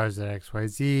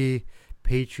brokenjars.xyz,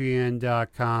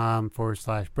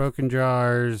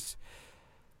 patreon.com/brokenjars.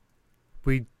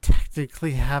 We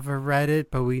technically have a Reddit,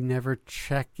 but we never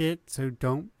check it, so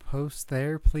don't post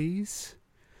there, please.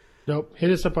 Nope.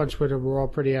 Hit us up on Twitter. We're all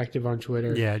pretty active on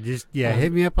Twitter. Yeah,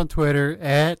 hit me up on Twitter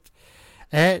at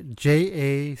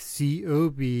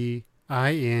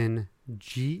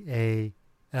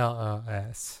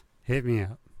JACOBINGALLS. Hit me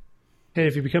up. And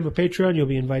if you become a Patreon, you'll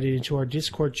be invited into our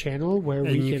Discord channel where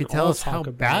you can tell us how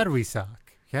bad we suck.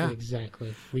 Yeah,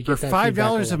 exactly. For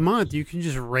 $5 a month, you can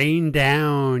just rain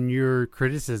down your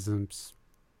criticisms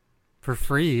for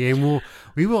free, and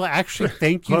we will actually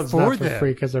thank you for them. For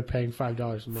free because they're paying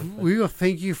 $5 a month. We will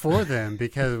thank you for them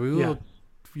because we will.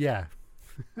 Yeah.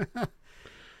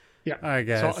 Yeah. All right,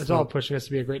 guys. It's all pushing us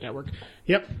to be a great network.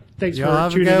 Yep. Thanks for tuning in.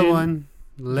 Have a good one.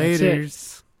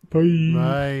 Laters. Bye.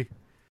 Bye.